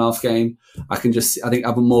under 2.5 game, I think I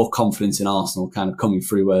have more confidence in Arsenal kind of coming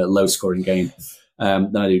through a low scoring game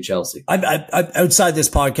than I do Chelsea. I outside this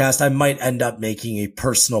podcast, I might end up making a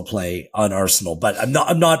personal play on Arsenal, but I'm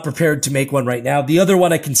not prepared to make one right now. The other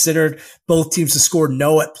one I considered, both teams to score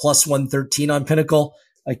no at plus 113 on Pinnacle.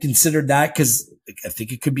 I considered that because I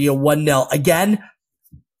think it could be a 1-0 again.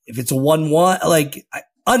 If it's a 1-1,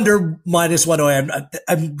 under minus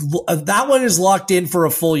 108, that one is locked in for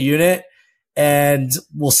a full unit, and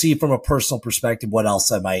we'll see from a personal perspective what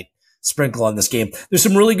else I might sprinkle on this game. There's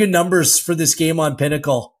some really good numbers for this game on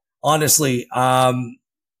Pinnacle, honestly,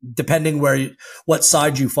 depending what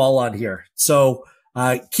side you fall on here. So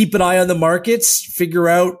keep an eye on the markets, figure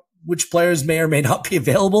out which players may or may not be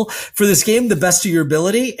available for this game, the best of your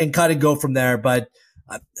ability, and kind of go from there. But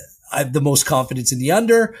I have the most confidence in the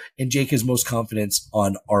under, and Jake has most confidence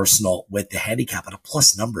on Arsenal with the handicap at a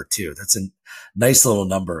plus number too. That's a nice little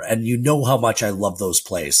number. And you know how much I love those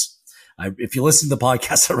plays. If you listen to the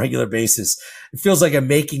podcast on a regular basis, it feels like I'm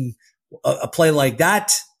making a play like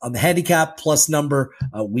that on the handicap plus number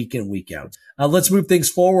week in, week out. Let's move things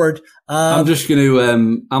forward. I'm just going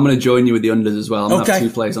to join you with the unders as well. I'm going to have 2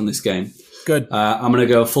 plays on this game. Good. I'm going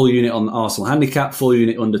to go full unit on Arsenal handicap, full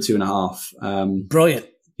unit under 2.5. Brilliant.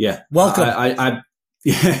 Yeah. Welcome.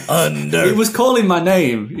 Under. It was calling my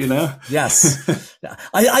name, Yes.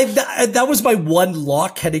 That was my one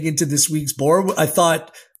lock heading into this week's board. I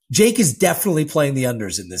thought Jake is definitely playing the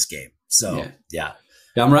unders in this game. So, yeah.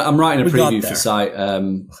 I'm writing a preview for site.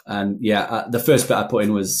 The first bet I put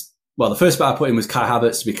in was Kai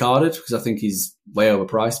Havertz to be carded because I think he's way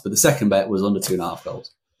overpriced. But the second bet was under 2.5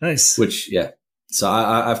 goals. Nice. Which, So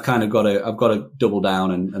I've kind of got to double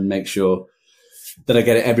down and make sure that I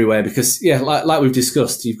get it everywhere because, like we've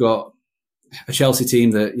discussed, you've got a Chelsea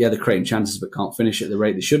team that, they're creating chances but can't finish at the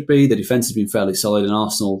rate they should be. The defence has been fairly solid, and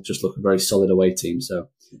Arsenal just look a very solid away team. So,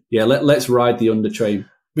 let's ride the under train.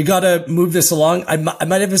 We got to move this along. I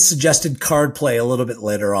might have a suggested card play a little bit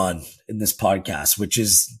later on in this podcast, which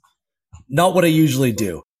is not what I usually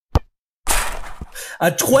do.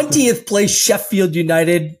 20th place Sheffield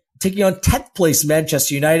United taking on 10th place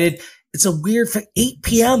Manchester United. It's a weird 8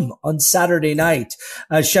 p.m. on Saturday night.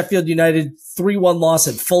 Sheffield United 3-1 loss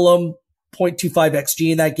at Fulham, 0.25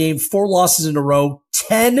 XG in that game, 4 losses in a row,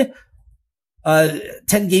 10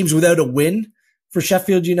 games without a win for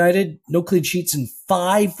Sheffield United. No clean sheets in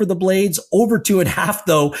 5 for the Blades. Over 2.5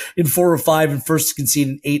 though in 4 of 5 and first to concede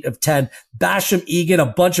in 8 of 10. Basham, Egan, a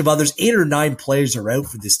bunch of others, 8 or 9 players are out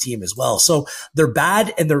for this team as well. So they're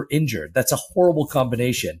bad and they're injured. That's a horrible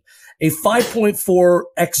combination. A 5.4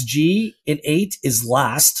 XG in 8 is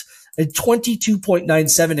last. A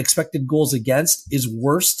 22.97 expected goals against is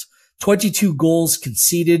worst. 22 goals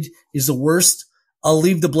conceded is the worst. I'll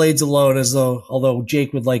leave the Blades alone, although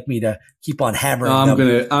Jake would like me to keep on hammering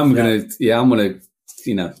them. I'm gonna,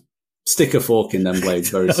 stick a fork in them Blades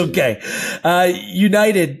very soon. Okay.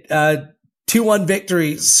 United, 2-1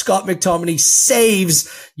 victory. Scott McTominay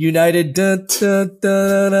saves United. Dun, dun,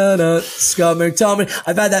 dun, dun, dun. Scott McTominay.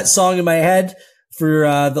 I've had that song in my head for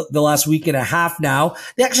the last week and a half now.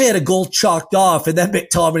 They actually had a goal chalked off, and then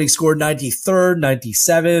McTominay scored 93rd,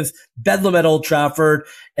 97th, Bedlam at Old Trafford,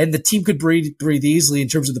 and the team could breathe easily in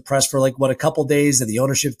terms of the press for a couple days, and the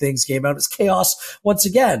ownership things came out. It's chaos once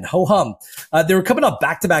again. Ho-hum. They were coming off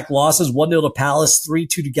back-to-back losses, 1-0 to Palace, 3-2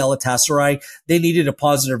 to Galatasaray. They needed a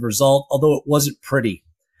positive result, although it wasn't pretty.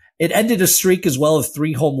 It ended a streak as well of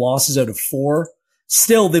 3 home losses out of 4.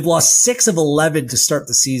 Still, they've lost 6 of 11 to start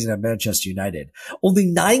the season at Manchester United. Only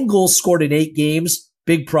 9 goals scored in 8 games.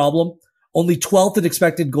 Big problem. Only 12th in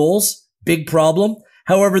expected goals. Big problem.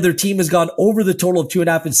 However, their team has gone over the total of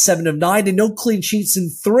 2.5 in 7 of 9 and no clean sheets in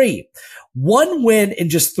 3. 1 win in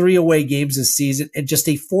just 3 away games this season and just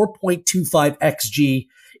a 4.25 XG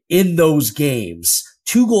in those games.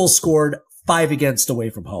 2 goals scored, 5 against away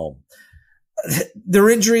from home. Their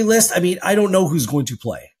injury list, I don't know who's going to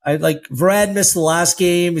play. Varane missed the last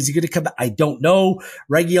game. Is he going to come back? I don't know.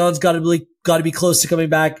 Reguilon's got to be close to coming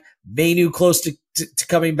back. Mainu close to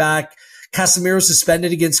coming back. Casemiro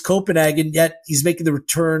suspended against Copenhagen, yet he's making the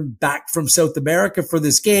return back from South America for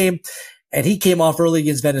this game. And he came off early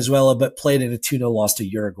against Venezuela, but played in a 2-0 loss to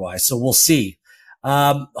Uruguay. So we'll see.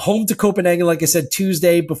 Home to Copenhagen, like I said,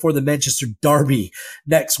 Tuesday before the Manchester Derby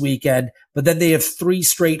next weekend. But then they have 3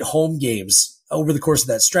 straight home games over the course of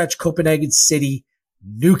that stretch. Copenhagen, City,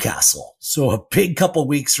 Newcastle. So a big couple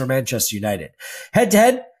weeks for Manchester United. Head to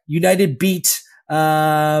head, United beat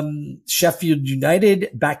Sheffield United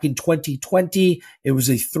back in 2020. It was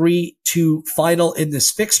a 3-2 final in this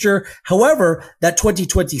fixture. However, that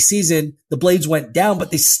 2020 season, the Blades went down,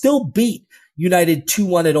 but they still beat United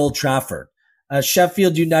 2-1 at Old Trafford.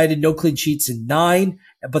 Sheffield United, no clean sheets in 9,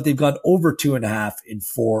 but they've gone over 2.5 in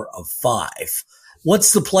 4 of 5.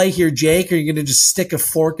 What's the play here, Jake? Are you going to just stick a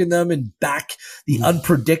fork in them and back the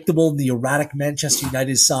unpredictable, the erratic Manchester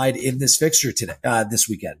United side in this fixture today, this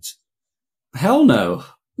weekend? Hell no.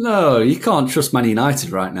 No, you can't trust Man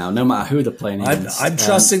United right now, no matter who they're playing against. I'm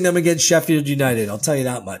trusting them against Sheffield United. I'll tell you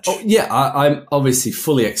that much. Oh, yeah, I obviously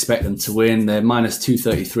fully expect them to win. They're minus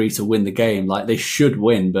 233 to win the game. They should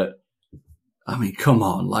win, but come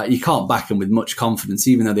on. You can't back them with much confidence,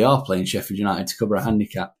 even though they are playing Sheffield United to cover a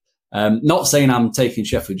handicap. Not saying I'm taking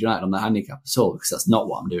Sheffield United on the handicap at all, because that's not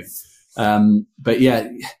what I'm doing. But yeah,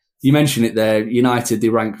 you mentioned it there. United, they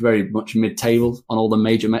rank very much mid-table on all the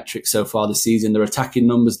major metrics so far this season. Their attacking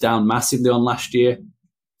numbers down massively on last year.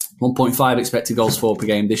 1.5 expected goals for per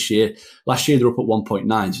game this year. Last year, they're up at 1.9,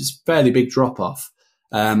 so it's a fairly big drop-off.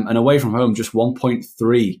 And away from home, just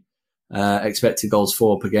 1.3 expected goals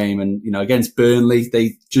for per game. And, against Burnley,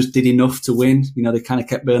 they just did enough to win. They kind of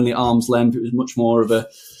kept Burnley at arm's length. It was much more of a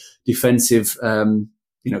defensive, kind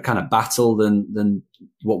of battle than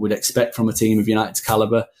what we'd expect from a team of United's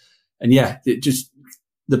caliber. And yeah,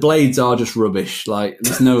 the Blades are just rubbish.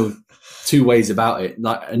 There's no 2 ways about it.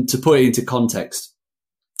 And to put it into context,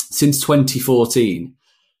 since 2014,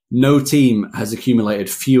 no team has accumulated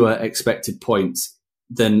fewer expected points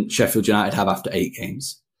than Sheffield United have after 8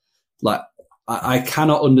 games. I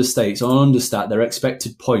cannot understate. So on Understat, their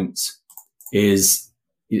expected points is,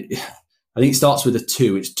 I think it starts with a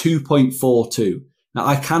 2. It's 2.42. Now,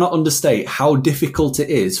 I cannot understate how difficult it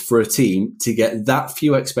is for a team to get that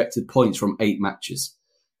few expected points from 8 matches.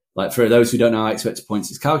 For those who don't know how expected points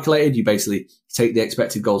is calculated, you basically take the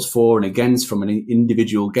expected goals for and against from an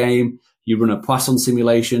individual game, You run a Poisson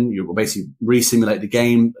simulation. You basically re-simulate the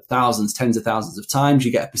game thousands, tens of thousands of times.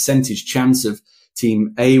 You get a percentage chance of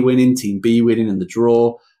team A winning, team B winning, and the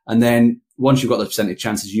draw. And then once you've got those percentage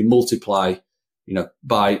chances, you multiply,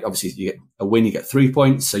 by, obviously you get a win, you get 3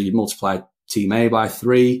 points. So you multiply team A by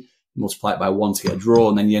 3, multiply it by 1 to get a draw,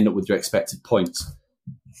 and then you end up with your expected points.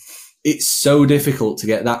 It's so difficult to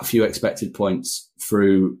get that few expected points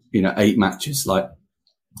through, 8 matches. Like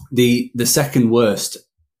the second worst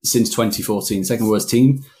since 2014, second worst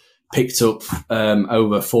team picked up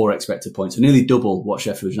over 4 expected points, so nearly double what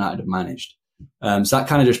Sheffield United have managed. So that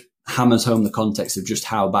kind of just hammers home the context of just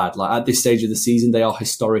how bad. Like at this stage of the season, they are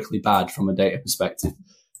historically bad from a data perspective.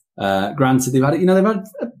 Granted, they've had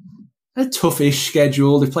a toughish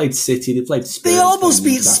schedule. They've played City, they've played Spurs. They almost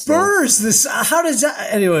beat Spurs. How does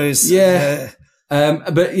that? Anyways, yeah.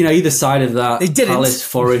 But either side of that, they didn't. Palace,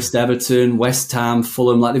 Forest, Everton, West Ham,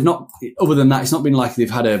 Fulham. Like they've not. Other than that, it's not been like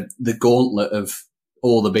they've had the gauntlet of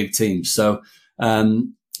all the big teams. So,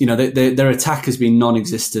 their attack has been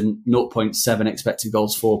non-existent. 0.7 expected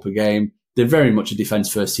goals for per game. They're very much a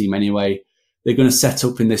defence-first team anyway. They're going to set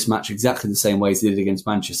up in this match exactly the same way as they did against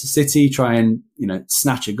Manchester City. Try and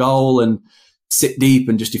snatch a goal and sit deep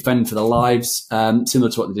and just defend for their lives.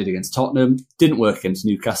 Similar to what they did against Tottenham. Didn't work against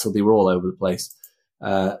Newcastle. They were all over the place.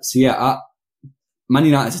 Man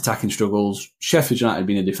United's attacking struggles. Sheffield United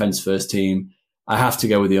being a defence-first team. I have to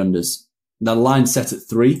go with the unders. The line's set at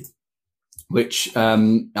 3, which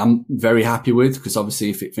I'm very happy with because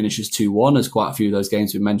obviously if it finishes 2-1, as quite a few of those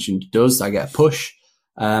games we mentioned does, I get a push.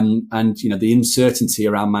 And the uncertainty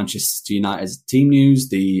around Manchester United's team news,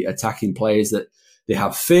 the attacking players that they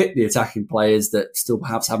have fit, the attacking players that still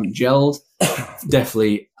perhaps haven't gelled,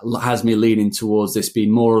 definitely has me leaning towards this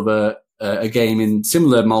being more of a game in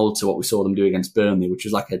similar mould to what we saw them do against Burnley, which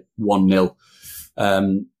was like a 1-0.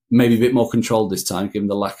 Maybe a bit more controlled this time, given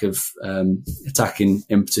the lack of attacking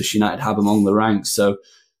impetus United have among the ranks. So,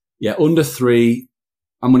 yeah, under 3.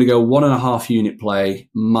 I'm going to go 1.5 unit play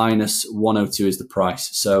minus 102 is the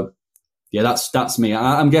price. So, yeah, that's me.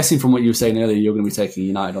 I'm guessing from what you were saying earlier, you're going to be taking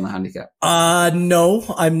United on the handicap. No,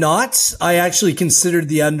 I'm not. I actually considered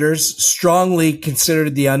the unders, strongly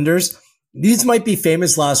considered the unders. These might be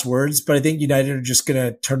famous last words, but I think United are just going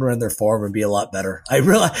to turn around their form and be a lot better. I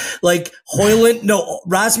realize, Rasmus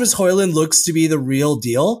Højlund looks to be the real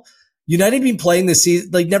deal. United been playing this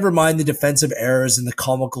season, never mind the defensive errors and the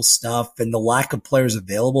comical stuff and the lack of players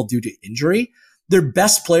available due to injury. Their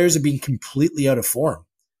best players have been completely out of form.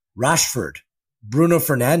 Rashford, Bruno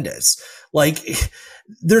Fernandes,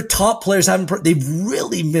 their top players they've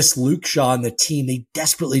really missed Luke Shaw on the team. They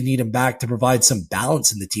desperately need him back to provide some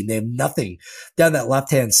balance in the team. They have nothing down that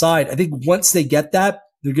left-hand side. I think once they get that,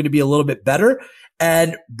 they're going to be a little bit better.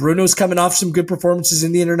 And Bruno's coming off some good performances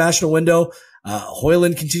in the international window.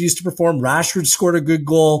 Højlund continues to perform. Rashford scored a good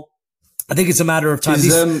goal. I think it's a matter of time.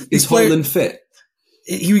 Is Højlund fit?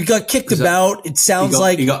 He got kicked about. It sounds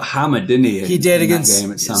like he got hammered, didn't he? He did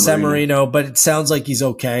against San Marino, but it sounds like he's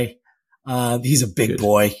okay. He's a big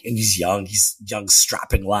boy and he's young. He's a young,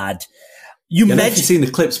 strapping lad. I don't know if you've seen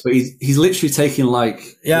the clips, but he's literally taking like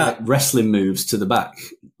wrestling moves to the back,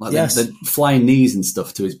 the flying knees and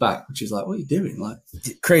stuff to his back, which is like, what are you doing? Like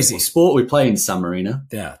crazy. What sport are we playing, San Marino?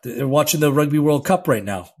 Yeah, they're watching the Rugby World Cup right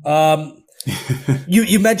now.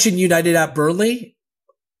 You mentioned United at Burnley.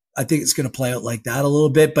 I think it's going to play out like that a little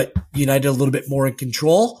bit, but United a little bit more in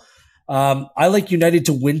control. I like United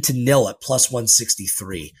to win to 0 at plus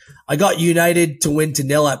 163. I got United to win to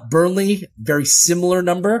 0 at Burnley. Very similar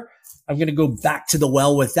number. I'm going to go back to the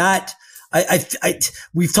well with that.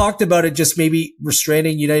 We've talked about it, just maybe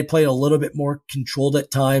restraining. United playing a little bit more controlled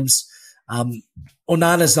at times.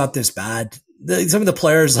 Onana's not this bad. Some of the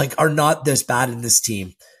players are not this bad in this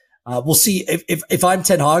team. We'll see if I'm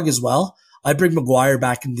Ten Hag as well. I bring Maguire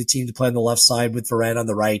back into the team to play on the left side with Varane on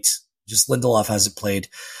the right. Just Lindelof hasn't played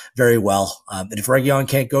very well. And if Reguilon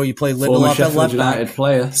can't go, you play Lindelof at left United back.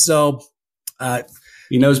 Player. So,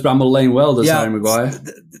 he knows Bramall Lane well, does Harry Maguire?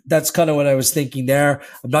 That's kind of what I was thinking there.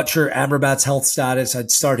 I'm not sure Amrabat's health status. I'd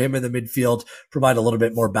start him in the midfield, provide a little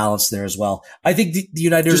bit more balance there as well. I think the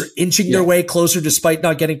United are inching their way closer despite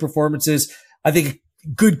not getting performances. I think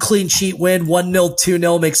good clean sheet win, 1-0,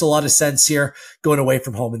 2-0 makes a lot of sense here going away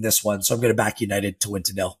from home in this one. So I'm going to back United to win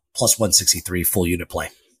to 0, plus 163 full unit play.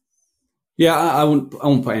 Yeah, I won't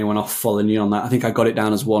put anyone off following you on that. I think I got it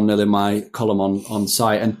down as 1-0 in my column on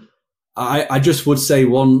site. And I just would say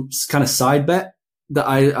one kind of side bet that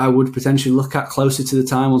I would potentially look at closer to the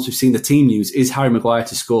time once we've seen the team news is Harry Maguire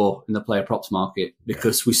to score in the player props market,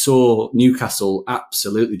 because we saw Newcastle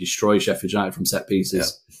absolutely destroy Sheffield United from set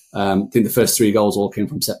pieces. Yeah. I think the first 3 goals all came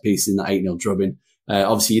from set pieces in that 8-0 drubbing.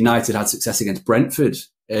 Obviously, United had success against Brentford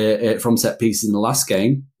from set pieces in the last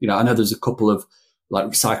game. You know, I know there's a couple of like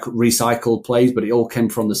recycled plays, but it all came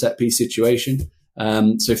from the set piece situation.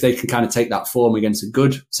 So if they can kind of take that form against a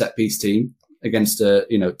good set piece team, against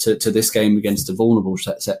to this game against a vulnerable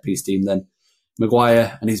set piece team, then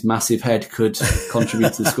Maguire and his massive head could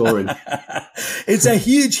contribute to the scoring. It's a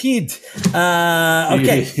huge hint.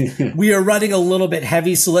 Okay. We are running a little bit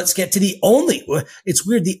heavy, so let's get to it's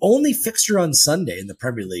weird, the only fixture on Sunday in the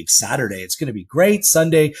Premier League, Saturday. It's going to be great.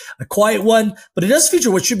 Sunday, a quiet one, but it does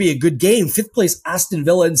feature what should be a good game. 5th place Aston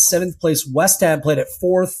Villa and 7th place West Ham played at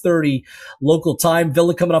 4:30 local time.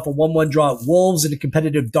 Villa coming off a 1-1 draw at Wolves in a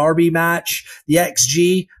competitive derby match. The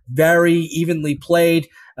XG, very evenly played.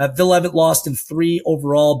 Villa haven't lost in 3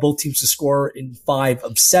 overall, both teams to score in 5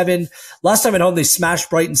 of 7. Last time at home, they smashed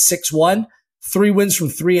Brighton 6-1. 3 wins from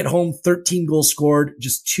 3 at home, 13 goals scored,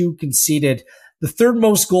 just 2 conceded. The 3rd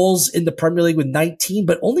most goals in the Premier League with 19,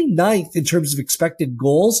 but only 9th in terms of expected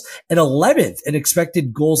goals and 11th in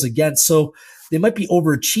expected goals against. So they might be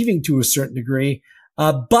overachieving to a certain degree.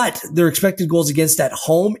 But their expected goals against at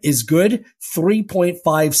home is good,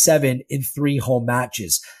 3.57 in 3 home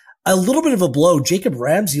matches. A little bit of a blow. Jacob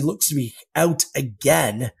Ramsey looks to be out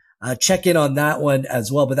again. Check in on that one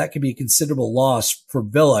as well, but that could be a considerable loss for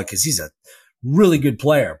Villa because he's a really good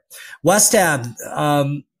player. West Ham,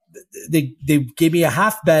 they gave me a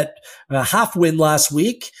half win last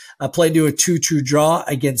week. Played to a 2-2 draw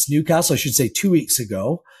against Newcastle, I should say 2 weeks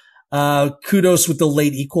ago. Kudos with the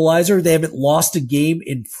late equalizer. They haven't lost a game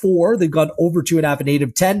in 4. They've gone over 2.5 in 8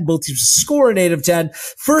 of 10. Both teams score in 8 of 10.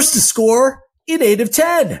 First to score in 8 of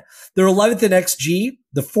 10. They're 11th in XG,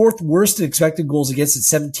 the 4th worst in expected goals against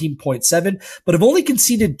at 17.7, but have only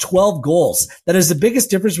conceded 12 goals. That is the biggest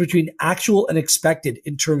difference between actual and expected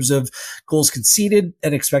in terms of goals conceded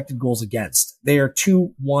and expected goals against. They are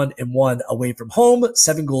 2-1-1 away from home,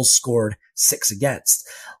 7 goals scored, 6 against.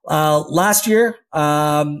 Last year,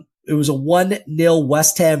 it was a 1-0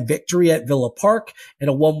 West Ham victory at Villa Park and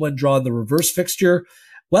a 1-1 draw in the reverse fixture.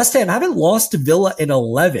 West Ham haven't lost to Villa in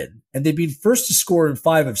 11, and they've been first to score in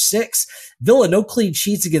 5 of 6. Villa, no clean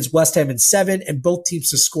sheets against West Ham in 7, and both teams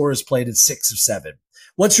to score has played in 6 of 7.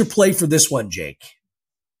 What's your play for this one, Jake?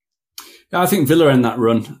 Yeah, I think Villa in that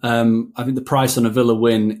run. I think the price on a Villa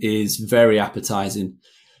win is very appetizing.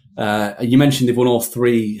 You mentioned they've won all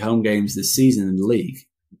 3 home games this season in the league.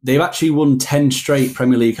 They've actually won 10 straight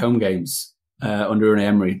Premier League home games under Unai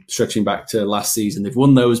Emery, stretching back to last season. They've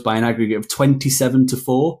won those by an aggregate of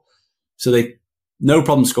 27-4. So they no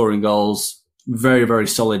problem scoring goals. Very, very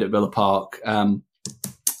solid at Villa Park. And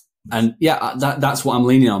yeah, that's what I'm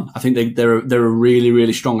leaning on. I think they're a really,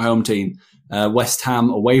 really strong home team. West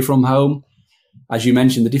Ham away from home. As you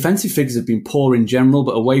mentioned, the defensive figures have been poor in general,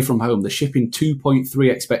 but away from home, they're shipping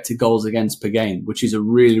 2.3 expected goals against per game, which is a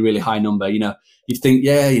really, really high number. You know, you'd think,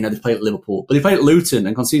 they played at Liverpool, but they played at Luton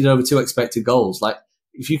and conceded over 2 expected goals. Like,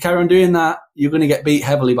 if you carry on doing that, you're going to get beat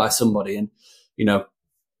heavily by somebody. And, you know,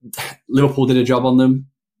 Liverpool did a job on them.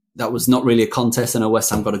 That was not really a contest. I know West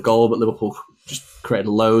Ham got a goal, but Liverpool just created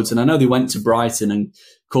loads. And I know they went to Brighton and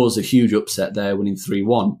caused a huge upset there, winning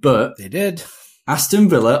 3-1. But they did. Aston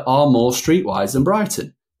Villa are more streetwise than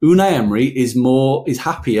Brighton. Unai Emery is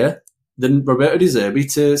happier than Roberto De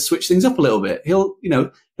Zerbi to switch things up a little bit. He'll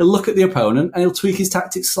look at the opponent and he'll tweak his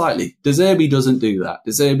tactics slightly. De Zerbi doesn't do that.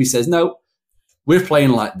 De Zerbi says, no, we're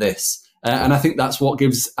playing like this. And I think that's what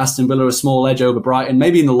gives Aston Villa a small edge over Brighton,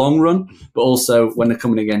 maybe in the long run, but also when they're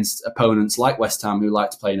coming against opponents like West Ham who like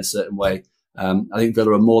to play in a certain way. I think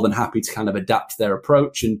Villa are more than happy to kind of adapt their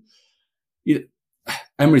approach. And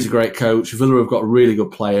Emery's a great coach. Villa have got really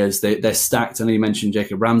good players. They're stacked. I know you mentioned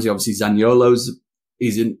Jacob Ramsey. Obviously, Zaniolo's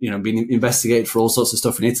being investigated for all sorts of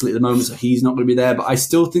stuff in Italy at the moment, so he's not going to be there. But I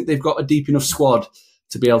still think they've got a deep enough squad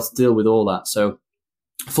to be able to deal with all that. So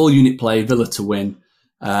full unit play, Villa to win.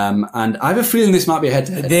 And I have a feeling this might be a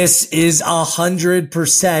head-to-head. This is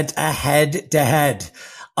 100% a head-to-head.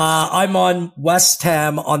 I'm on West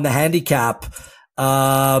Ham on the handicap,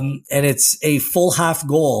 and it's a full half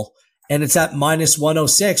goal, and it's at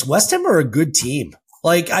 -106. West Ham are a good team.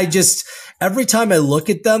 Like, every time I look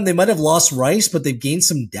at them, they might have lost Rice, but they've gained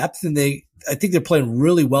some depth, and I think they're playing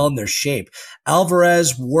really well in their shape.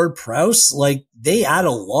 Alvarez, Ward-Prowse, they add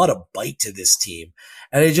a lot of bite to this team.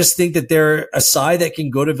 And I just think that they're a side that can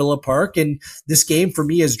go to Villa Park. And this game for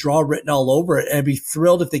me is draw written all over it. And I'd be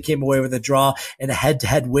thrilled if they came away with a draw and a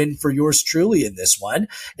head-to-head win for yours truly in this one.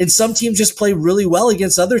 And some teams just play really well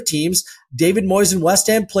against other teams. David Moyes and West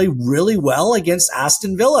Ham play really well against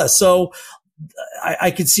Aston Villa. So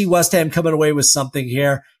I could see West Ham coming away with something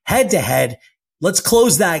here. Head-to-head. Let's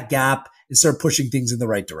close that gap and start pushing things in the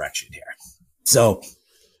right direction here. So,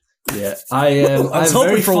 yeah, I have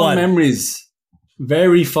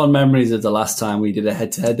very fond memories of the last time we did a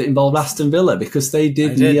head-to-head that involved Aston Villa, because they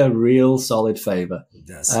did me a real solid favour.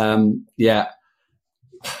 Yes. Yeah,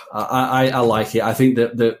 I like it. I think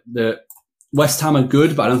that the West Ham are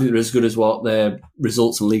good, but I don't think they're as good as what their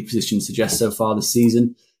results and league position suggest so far this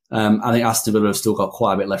season. I think Aston Villa have still got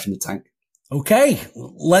quite a bit left in the tank. Okay,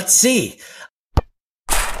 let's see.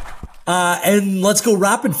 And let's go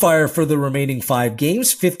rapid fire for the remaining 5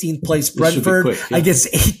 games. 15th place Brentford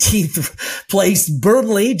against 18th place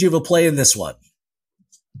Burnley. Do you have a play in this one?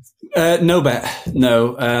 No bet.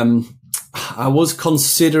 No. I was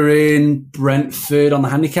considering Brentford on the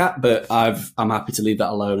handicap, but I'm happy to leave that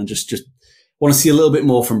alone and just want to see a little bit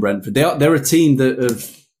more from Brentford. They're a team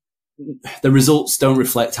that the results don't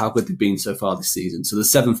reflect how good they've been so far this season. So the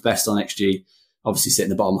 7th best on XG, obviously sitting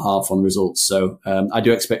in the bottom half on results. So I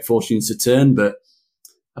do expect fortunes to turn, but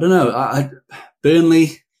I don't know.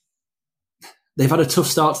 Burnley, they've had a tough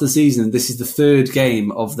start to the season. This is the 3rd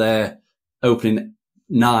game of their opening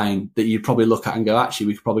 9 that you probably look at and go, actually,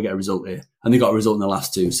 we could probably get a result here. And they got a result in the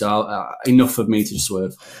last 2. So enough of me to just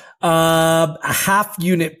swerve. A half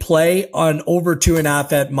unit play on over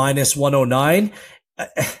 2.5 at -109.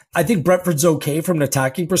 I think Brentford's okay from an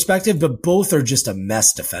attacking perspective, but both are just a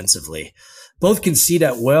mess defensively. Both concede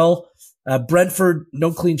at will. Brentford,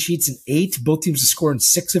 no clean sheets in 8. Both teams are scoring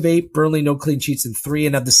 6 of 8. Burnley, no clean sheets in 3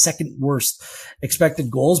 and have the 2nd worst expected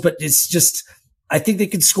goals. But it's just, I think they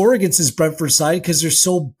can score against this Brentford side because they're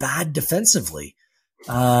so bad defensively.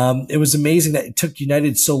 It was amazing that it took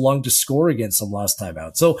United so long to score against them last time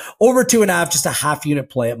out. So over 2.5, just a half unit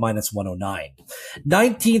play at -109.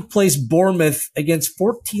 19th place Bournemouth against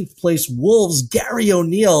 14th place Wolves. Gary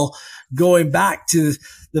O'Neill going back to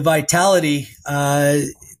the vitality.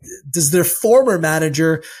 Does their former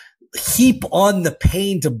manager heap on the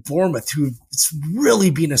pain to Bournemouth, who it's really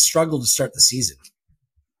been a struggle to start the season?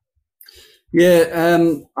 Yeah,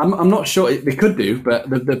 I'm not sure they could do, but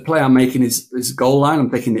the play I'm making is goal line. I'm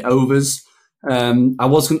taking the overs. I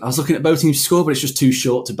was looking at both teams to score, but it's just too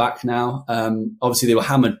short to back now. Obviously they were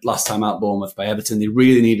hammered last time out Bournemouth by Everton. They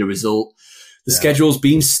really need a result. The schedule's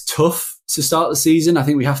been tough to start the season. I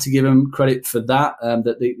think we have to give them credit for that.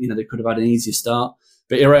 That they could have had an easier start,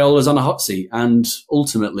 but Iraola's on a hot seat, and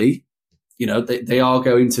ultimately, they are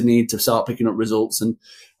going to need to start picking up results. And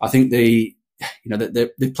I think they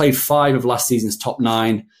played 5 of last season's top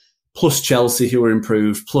 9, plus Chelsea, who were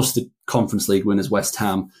improved, plus the Conference League winners West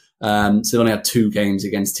Ham. So they only had 2 games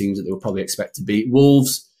against teams that they would probably expect to beat.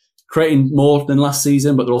 Wolves creating more than last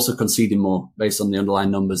season, but they're also conceding more based on the underlying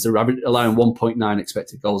numbers. They're allowing 1.9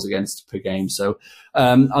 expected goals against per game. So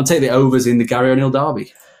I'll take the overs in the Gary O'Neill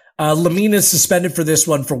derby. Lamine suspended for this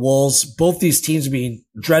one for Wolves. Both these teams have been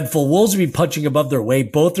dreadful. Wolves have been punching above their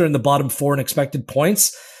weight. Both are in the bottom 4 in expected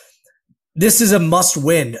points. This is a must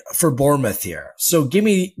win for Bournemouth here. So give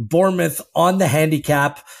me Bournemouth on the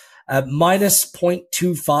handicap at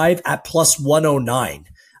 -0.25 at +109.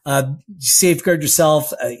 Safeguard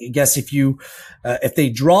yourself. I guess if they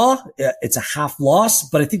draw, it's a half loss,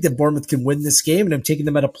 but I think that Bournemouth can win this game, and I'm taking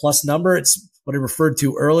them at a plus number. It's what I referred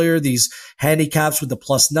to earlier, these handicaps with the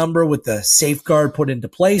plus number with the safeguard put into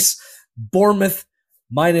place. Bournemouth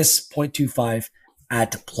 -0.25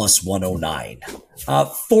 at +109.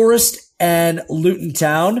 Forest and Luton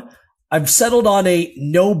Town. I've settled on a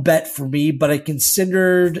no bet for me, but I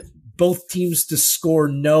considered both teams to score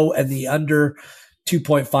no and the under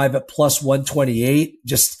 2.5 at +128.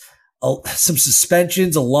 Just some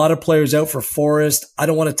suspensions, a lot of players out for Forest. I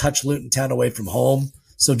don't want to touch Luton Town away from home,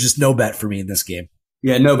 so just no bet for me in this game.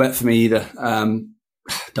 Yeah, no bet for me either.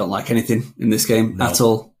 Don't like anything in this game at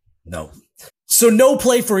all. No. So no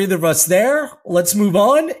play for either of us there. Let's move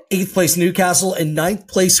on. 8th place Newcastle and 9th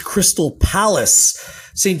place Crystal Palace.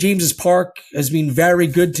 St. James's Park has been very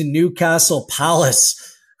good to Newcastle. Palace,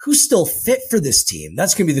 who's still fit for this team?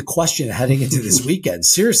 That's going to be the question heading into this weekend.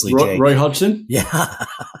 Seriously, Jake. Roy Hodgson? Yeah.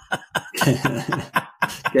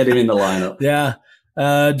 Get him in the lineup. Yeah.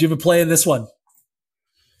 Do you have a play in this one?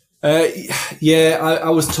 Yeah,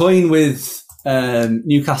 I was toying with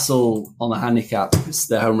Newcastle on the handicap because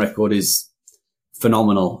their home record is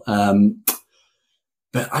phenomenal.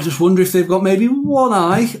 But I just wonder if they've got maybe one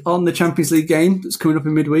eye on the Champions League game that's coming up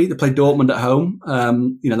in midweek. They play Dortmund at home.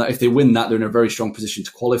 That if they win that, they're in a very strong position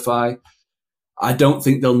to qualify. I don't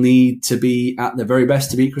think they'll need to be at their very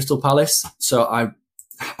best to beat Crystal Palace. So I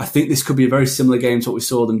think this could be a very similar game to what we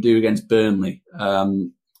saw them do against Burnley,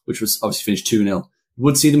 which was obviously finished 2-0.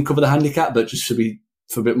 Would see them cover the handicap, but just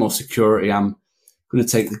for a bit more security, I'm going to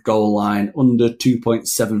take the goal line under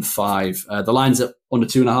 2.75. The line's at under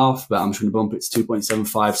 2.5, but I'm just going to bump it to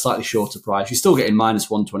 2.75, slightly shorter price. You're still getting minus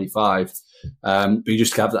 125, but you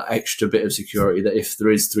just have that extra bit of security that if there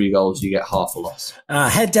is 3 goals, you get half a loss.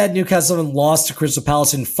 Head-to-head, Newcastle lost to Crystal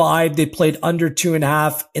Palace in 5. They played under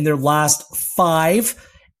 2.5 in their last 5,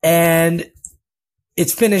 and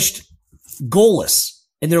it's finished goalless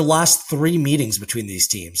in their last 3 meetings between these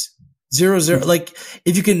teams. 0-0. Like,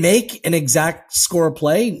 if you can make an exact score of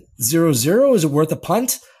play, 0-0, is it worth a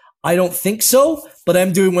punt? I don't think so, but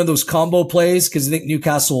I'm doing one of those combo plays because I think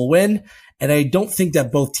Newcastle will win, and I don't think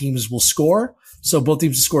that both teams will score. So both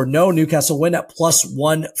teams will score no. Newcastle win at plus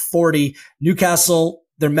 140. Newcastle,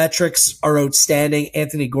 their metrics are outstanding.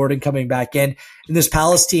 Anthony Gordon coming back in. And this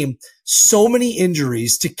Palace team, so many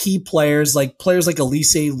injuries to key players like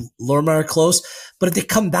Elise Lerma are close. But if they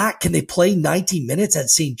come back, can they play 90 minutes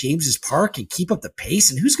at St. James's Park and keep up the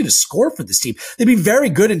pace? And who's going to score for this team? They've been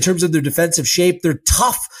very good in terms of their defensive shape. They're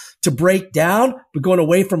tough to break down, but going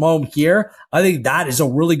away from home here, I think that is a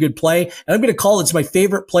really good play. And I'm going to call it's my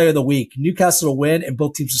favorite play of the week. Newcastle will win and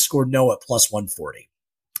both teams will score no at plus 140.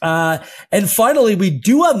 And finally, we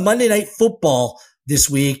do have Monday Night Football this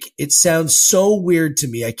week. It sounds so weird to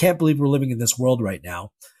me. I can't believe we're living in this world right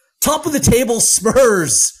now. Top of the table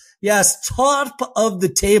Spurs. Yes, top of the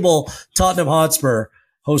table Tottenham Hotspur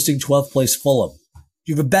hosting 12th place Fulham. Do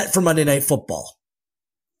you have a bet for Monday Night Football?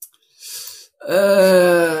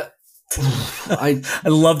 I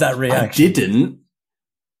love that reaction.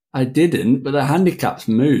 I didn't, but the handicap's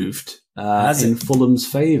moved in Fulham's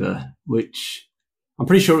favour, which I'm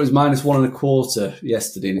pretty sure it was minus 1.25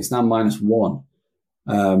 yesterday, and it's now minus 1.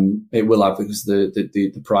 It will have because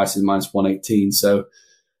the price is minus 118. So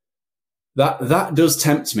that does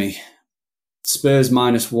tempt me. Spurs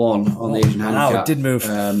minus 1 on the Asian handicap. Wow, it did move.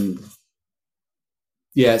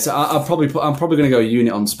 Yeah, so I'm probably going to go a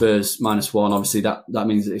unit on Spurs minus 1. Obviously, that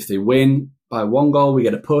means that if they win by 1 goal, we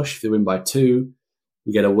get a push. If they win by 2,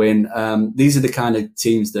 we get a win. These are the kind of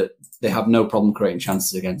teams that they have no problem creating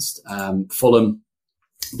chances against. Fulham,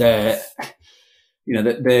 their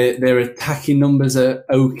attacking numbers are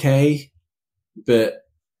okay, but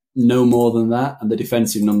no more than that, and the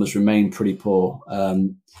defensive numbers remain pretty poor.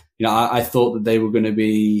 I thought that they were going to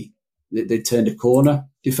be. They turned a corner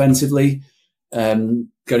defensively. Going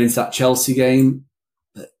into that Chelsea game,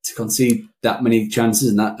 to concede that many chances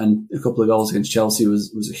and a couple of goals against Chelsea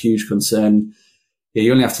was a huge concern. Yeah,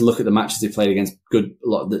 you only have to look at the matches they played against a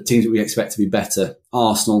lot of the teams that we expect to be better.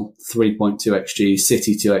 Arsenal 3.2 XG,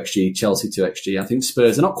 City 2 XG, Chelsea 2 XG. I think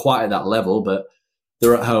Spurs are not quite at that level, but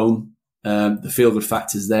they're at home. The feel good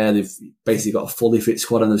factor's there. They've basically got a fully fit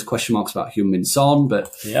squad, and there's question marks about Heung-min Son,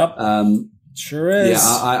 but yep. Sure is. Yeah,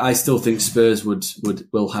 I still think Spurs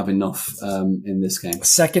will have enough in this game.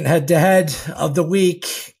 Second head-to-head of the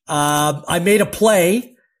week. I made a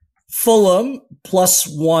play, Fulham plus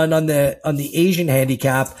 1 on the Asian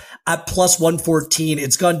handicap at plus 114.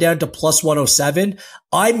 It's gone down to plus 107.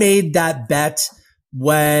 I made that bet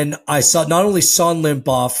when I saw not only Son limp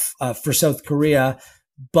off for South Korea,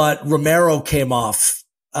 but Romero came off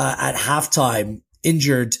at halftime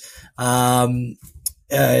injured. In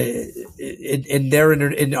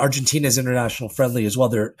Argentina's international friendly as well.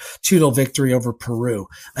 Their 2-0 victory over Peru.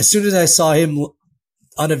 As soon as I saw him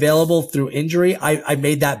unavailable through injury, I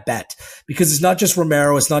made that bet because it's not just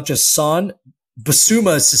Romero. It's not just Son.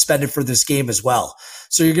 Basuma is suspended for this game as well.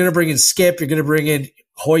 So you're going to bring in Skip. You're going to bring in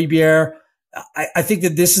Højbjerg. I think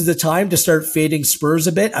that this is the time to start fading Spurs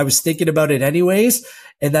a bit. I was thinking about it anyways,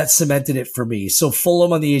 and that cemented it for me. So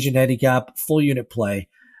Fulham on the Asian handicap, full unit play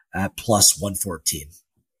at plus 114.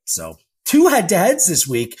 So 2 head-to-heads this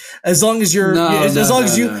week. As long as you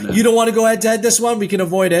don't want to go head-to-head this one, we can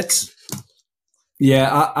avoid it.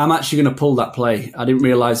 Yeah, I'm actually going to pull that play. I didn't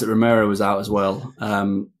realize that Romero was out as well.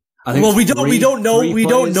 I think we don't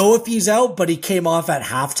know if he's out, but he came off at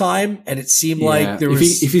halftime, and it seemed like there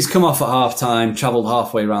was. If he's come off at halftime, traveled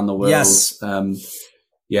halfway around the world. Yes.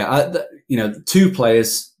 2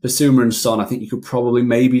 players, Basuma and Son, I think you could probably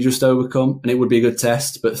maybe just overcome, and it would be a good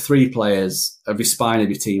test. But 3 players, every spine of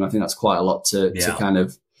your team, I think that's quite a lot to kind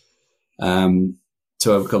of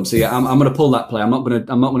to overcome. So yeah, I'm going to pull that play. I'm not going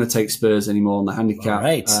to take Spurs anymore on the handicap. All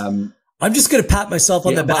right. I'm just going to pat myself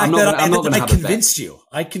on the back. I convinced you.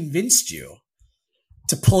 I convinced you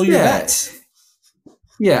to pull your bet.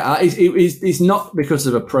 Yeah, it's not because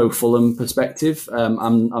of a pro Fulham perspective.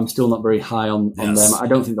 I'm still not very high on them. I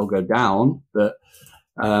don't think they'll go down, but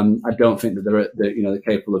I don't think that they're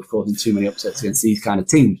capable of causing too many upsets against these kind of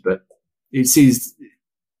teams. But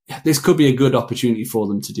this could be a good opportunity for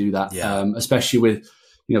them to do that, especially with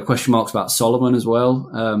question marks about Solomon as well,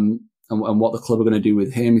 and what the club are going to do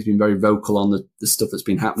with him. He's been very vocal on the stuff that's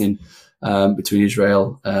been happening between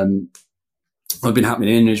Israel. Have been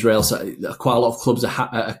happening in Israel. So quite a lot of clubs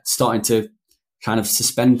are starting to kind of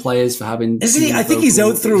suspend players for having. Isn't he? I think he's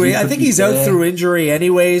out through. I think he's out through injury.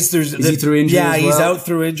 Anyways, is he through injury? Yeah, as well? He's out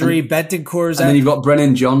through injury. Bentancur's out. And then you've got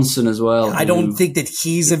Brennan Johnson as well. I don't think that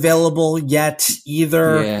he's available yet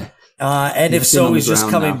either. Yeah. And if so, he's just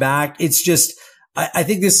coming back. It's just, I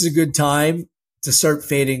think this is a good time to start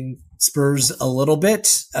fading Spurs a little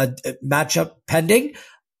bit. Matchup pending.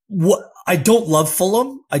 I don't love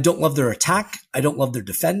Fulham. I don't love their attack. I don't love their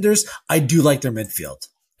defenders. I do like their midfield.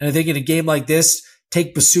 And I think in a game like this,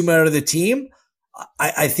 take Basuma out of the team.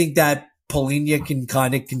 I think that Polina can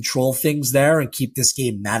kind of control things there and keep this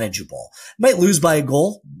game manageable. Might lose by a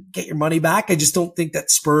goal, get your money back. I just don't think that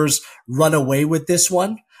Spurs run away with this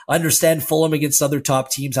one. I understand Fulham against other top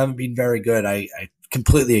teams haven't been very good. I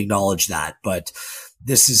completely acknowledge that, but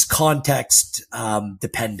this is context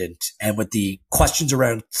dependent. And with the questions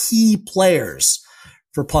around key players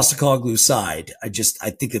for Postecoglou's side, I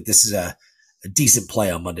think that this is a decent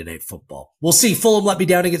play on Monday Night Football. We'll see. Fulham let me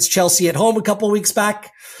down against Chelsea at home a couple of weeks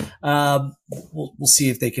back. We'll see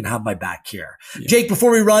if they can have my back here. Yeah. Jake,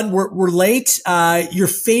 before we run, we're late. Your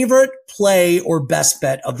favorite play or best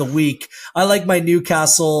bet of the week? I like my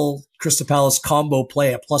Newcastle Crystal Palace combo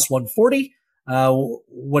play at plus 140.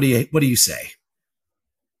 What do you say?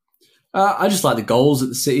 I just like the goals at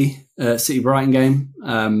the City Brighton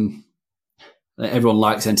game. Everyone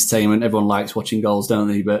likes entertainment. Everyone likes watching goals, don't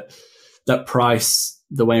they? But that price,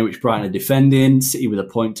 the way in which Brighton are defending, City with a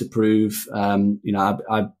point to prove,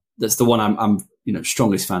 that's the one I'm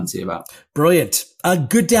strongest fancy about. Brilliant.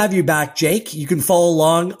 Good to have you back, Jake. You can follow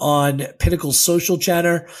along on Pinnacle's social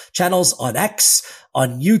channels on X,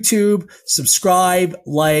 on YouTube. Subscribe,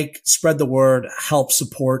 like, spread the word, help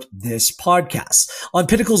support this podcast. On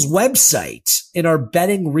Pinnacle's website, in our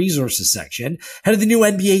betting resources section, head of the new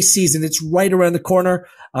NBA season. It's right around the corner.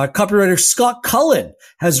 Copywriter Scott Cullen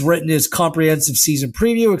has written his comprehensive season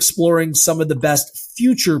preview, exploring some of the best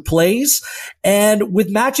future plays. And with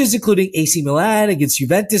matches including AC Milan against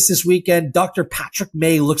Juventus this weekend, Dr. Patrick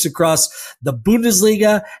May looks across the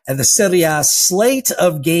Bundesliga and the Serie A slate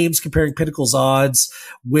of games, comparing Pinnacle's odds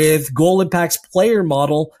with Goal Impact's player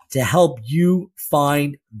model to help you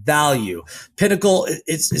find value. Pinnacle,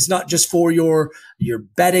 it's not just for your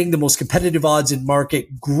betting, the most competitive odds in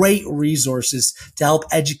market, great resources to help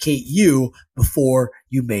educate you before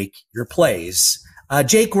you make your plays.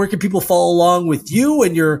 Jake, where can people follow along with you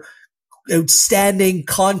and your outstanding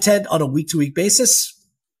content on a week-to-week basis?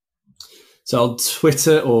 So on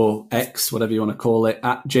Twitter or X, whatever you want to call it,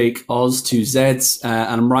 at Jake Oz, 2 Zs,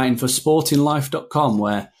 and I'm writing for sportinglife.com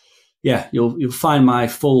where, you'll find my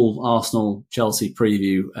full Arsenal-Chelsea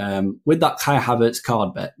preview with that Kai Havertz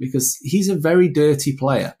card bet, because he's a very dirty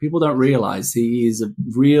player. People don't realise he is a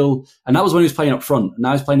real, and that was when he was playing up front.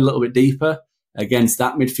 Now he's playing a little bit deeper against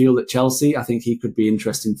that midfield at Chelsea. I think he could be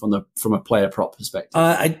interesting from a player prop perspective.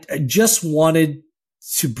 I just wanted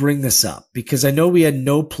to bring this up because I know we had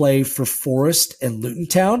no play for Forest and Luton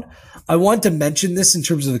Town. I want to mention this in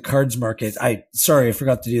terms of the cards market. I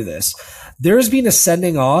forgot to do this. There has been a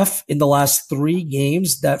sending off in the last 3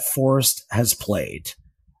 games that Forest has played.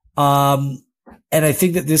 And I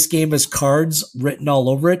think that this game has cards written all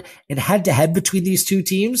over it. And head to head between these two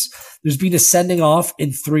teams, there's been a sending off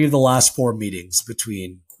in 3 of the last 4 meetings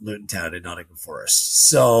between Luton Town and Nottingham Forest.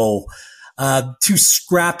 So, 2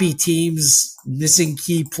 scrappy teams, missing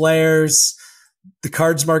key players. The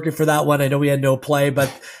cards market for that one, I know we had no play,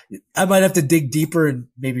 but I might have to dig deeper and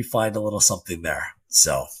maybe find a little something there.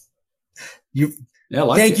 So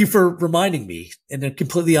thank you for reminding me in a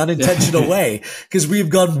completely unintentional way, because we've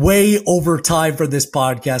gone way over time for this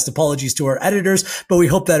podcast. Apologies to our editors, but we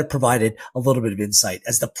hope that it provided a little bit of insight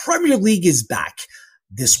as the Premier League is back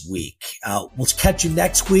this week. We'll catch you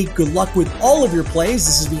next week. Good luck with all of your plays.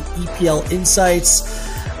 This has been EPL Insights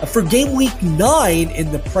for Game Week 9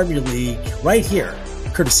 in the Premier League right here,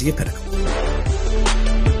 courtesy of Pinnacle.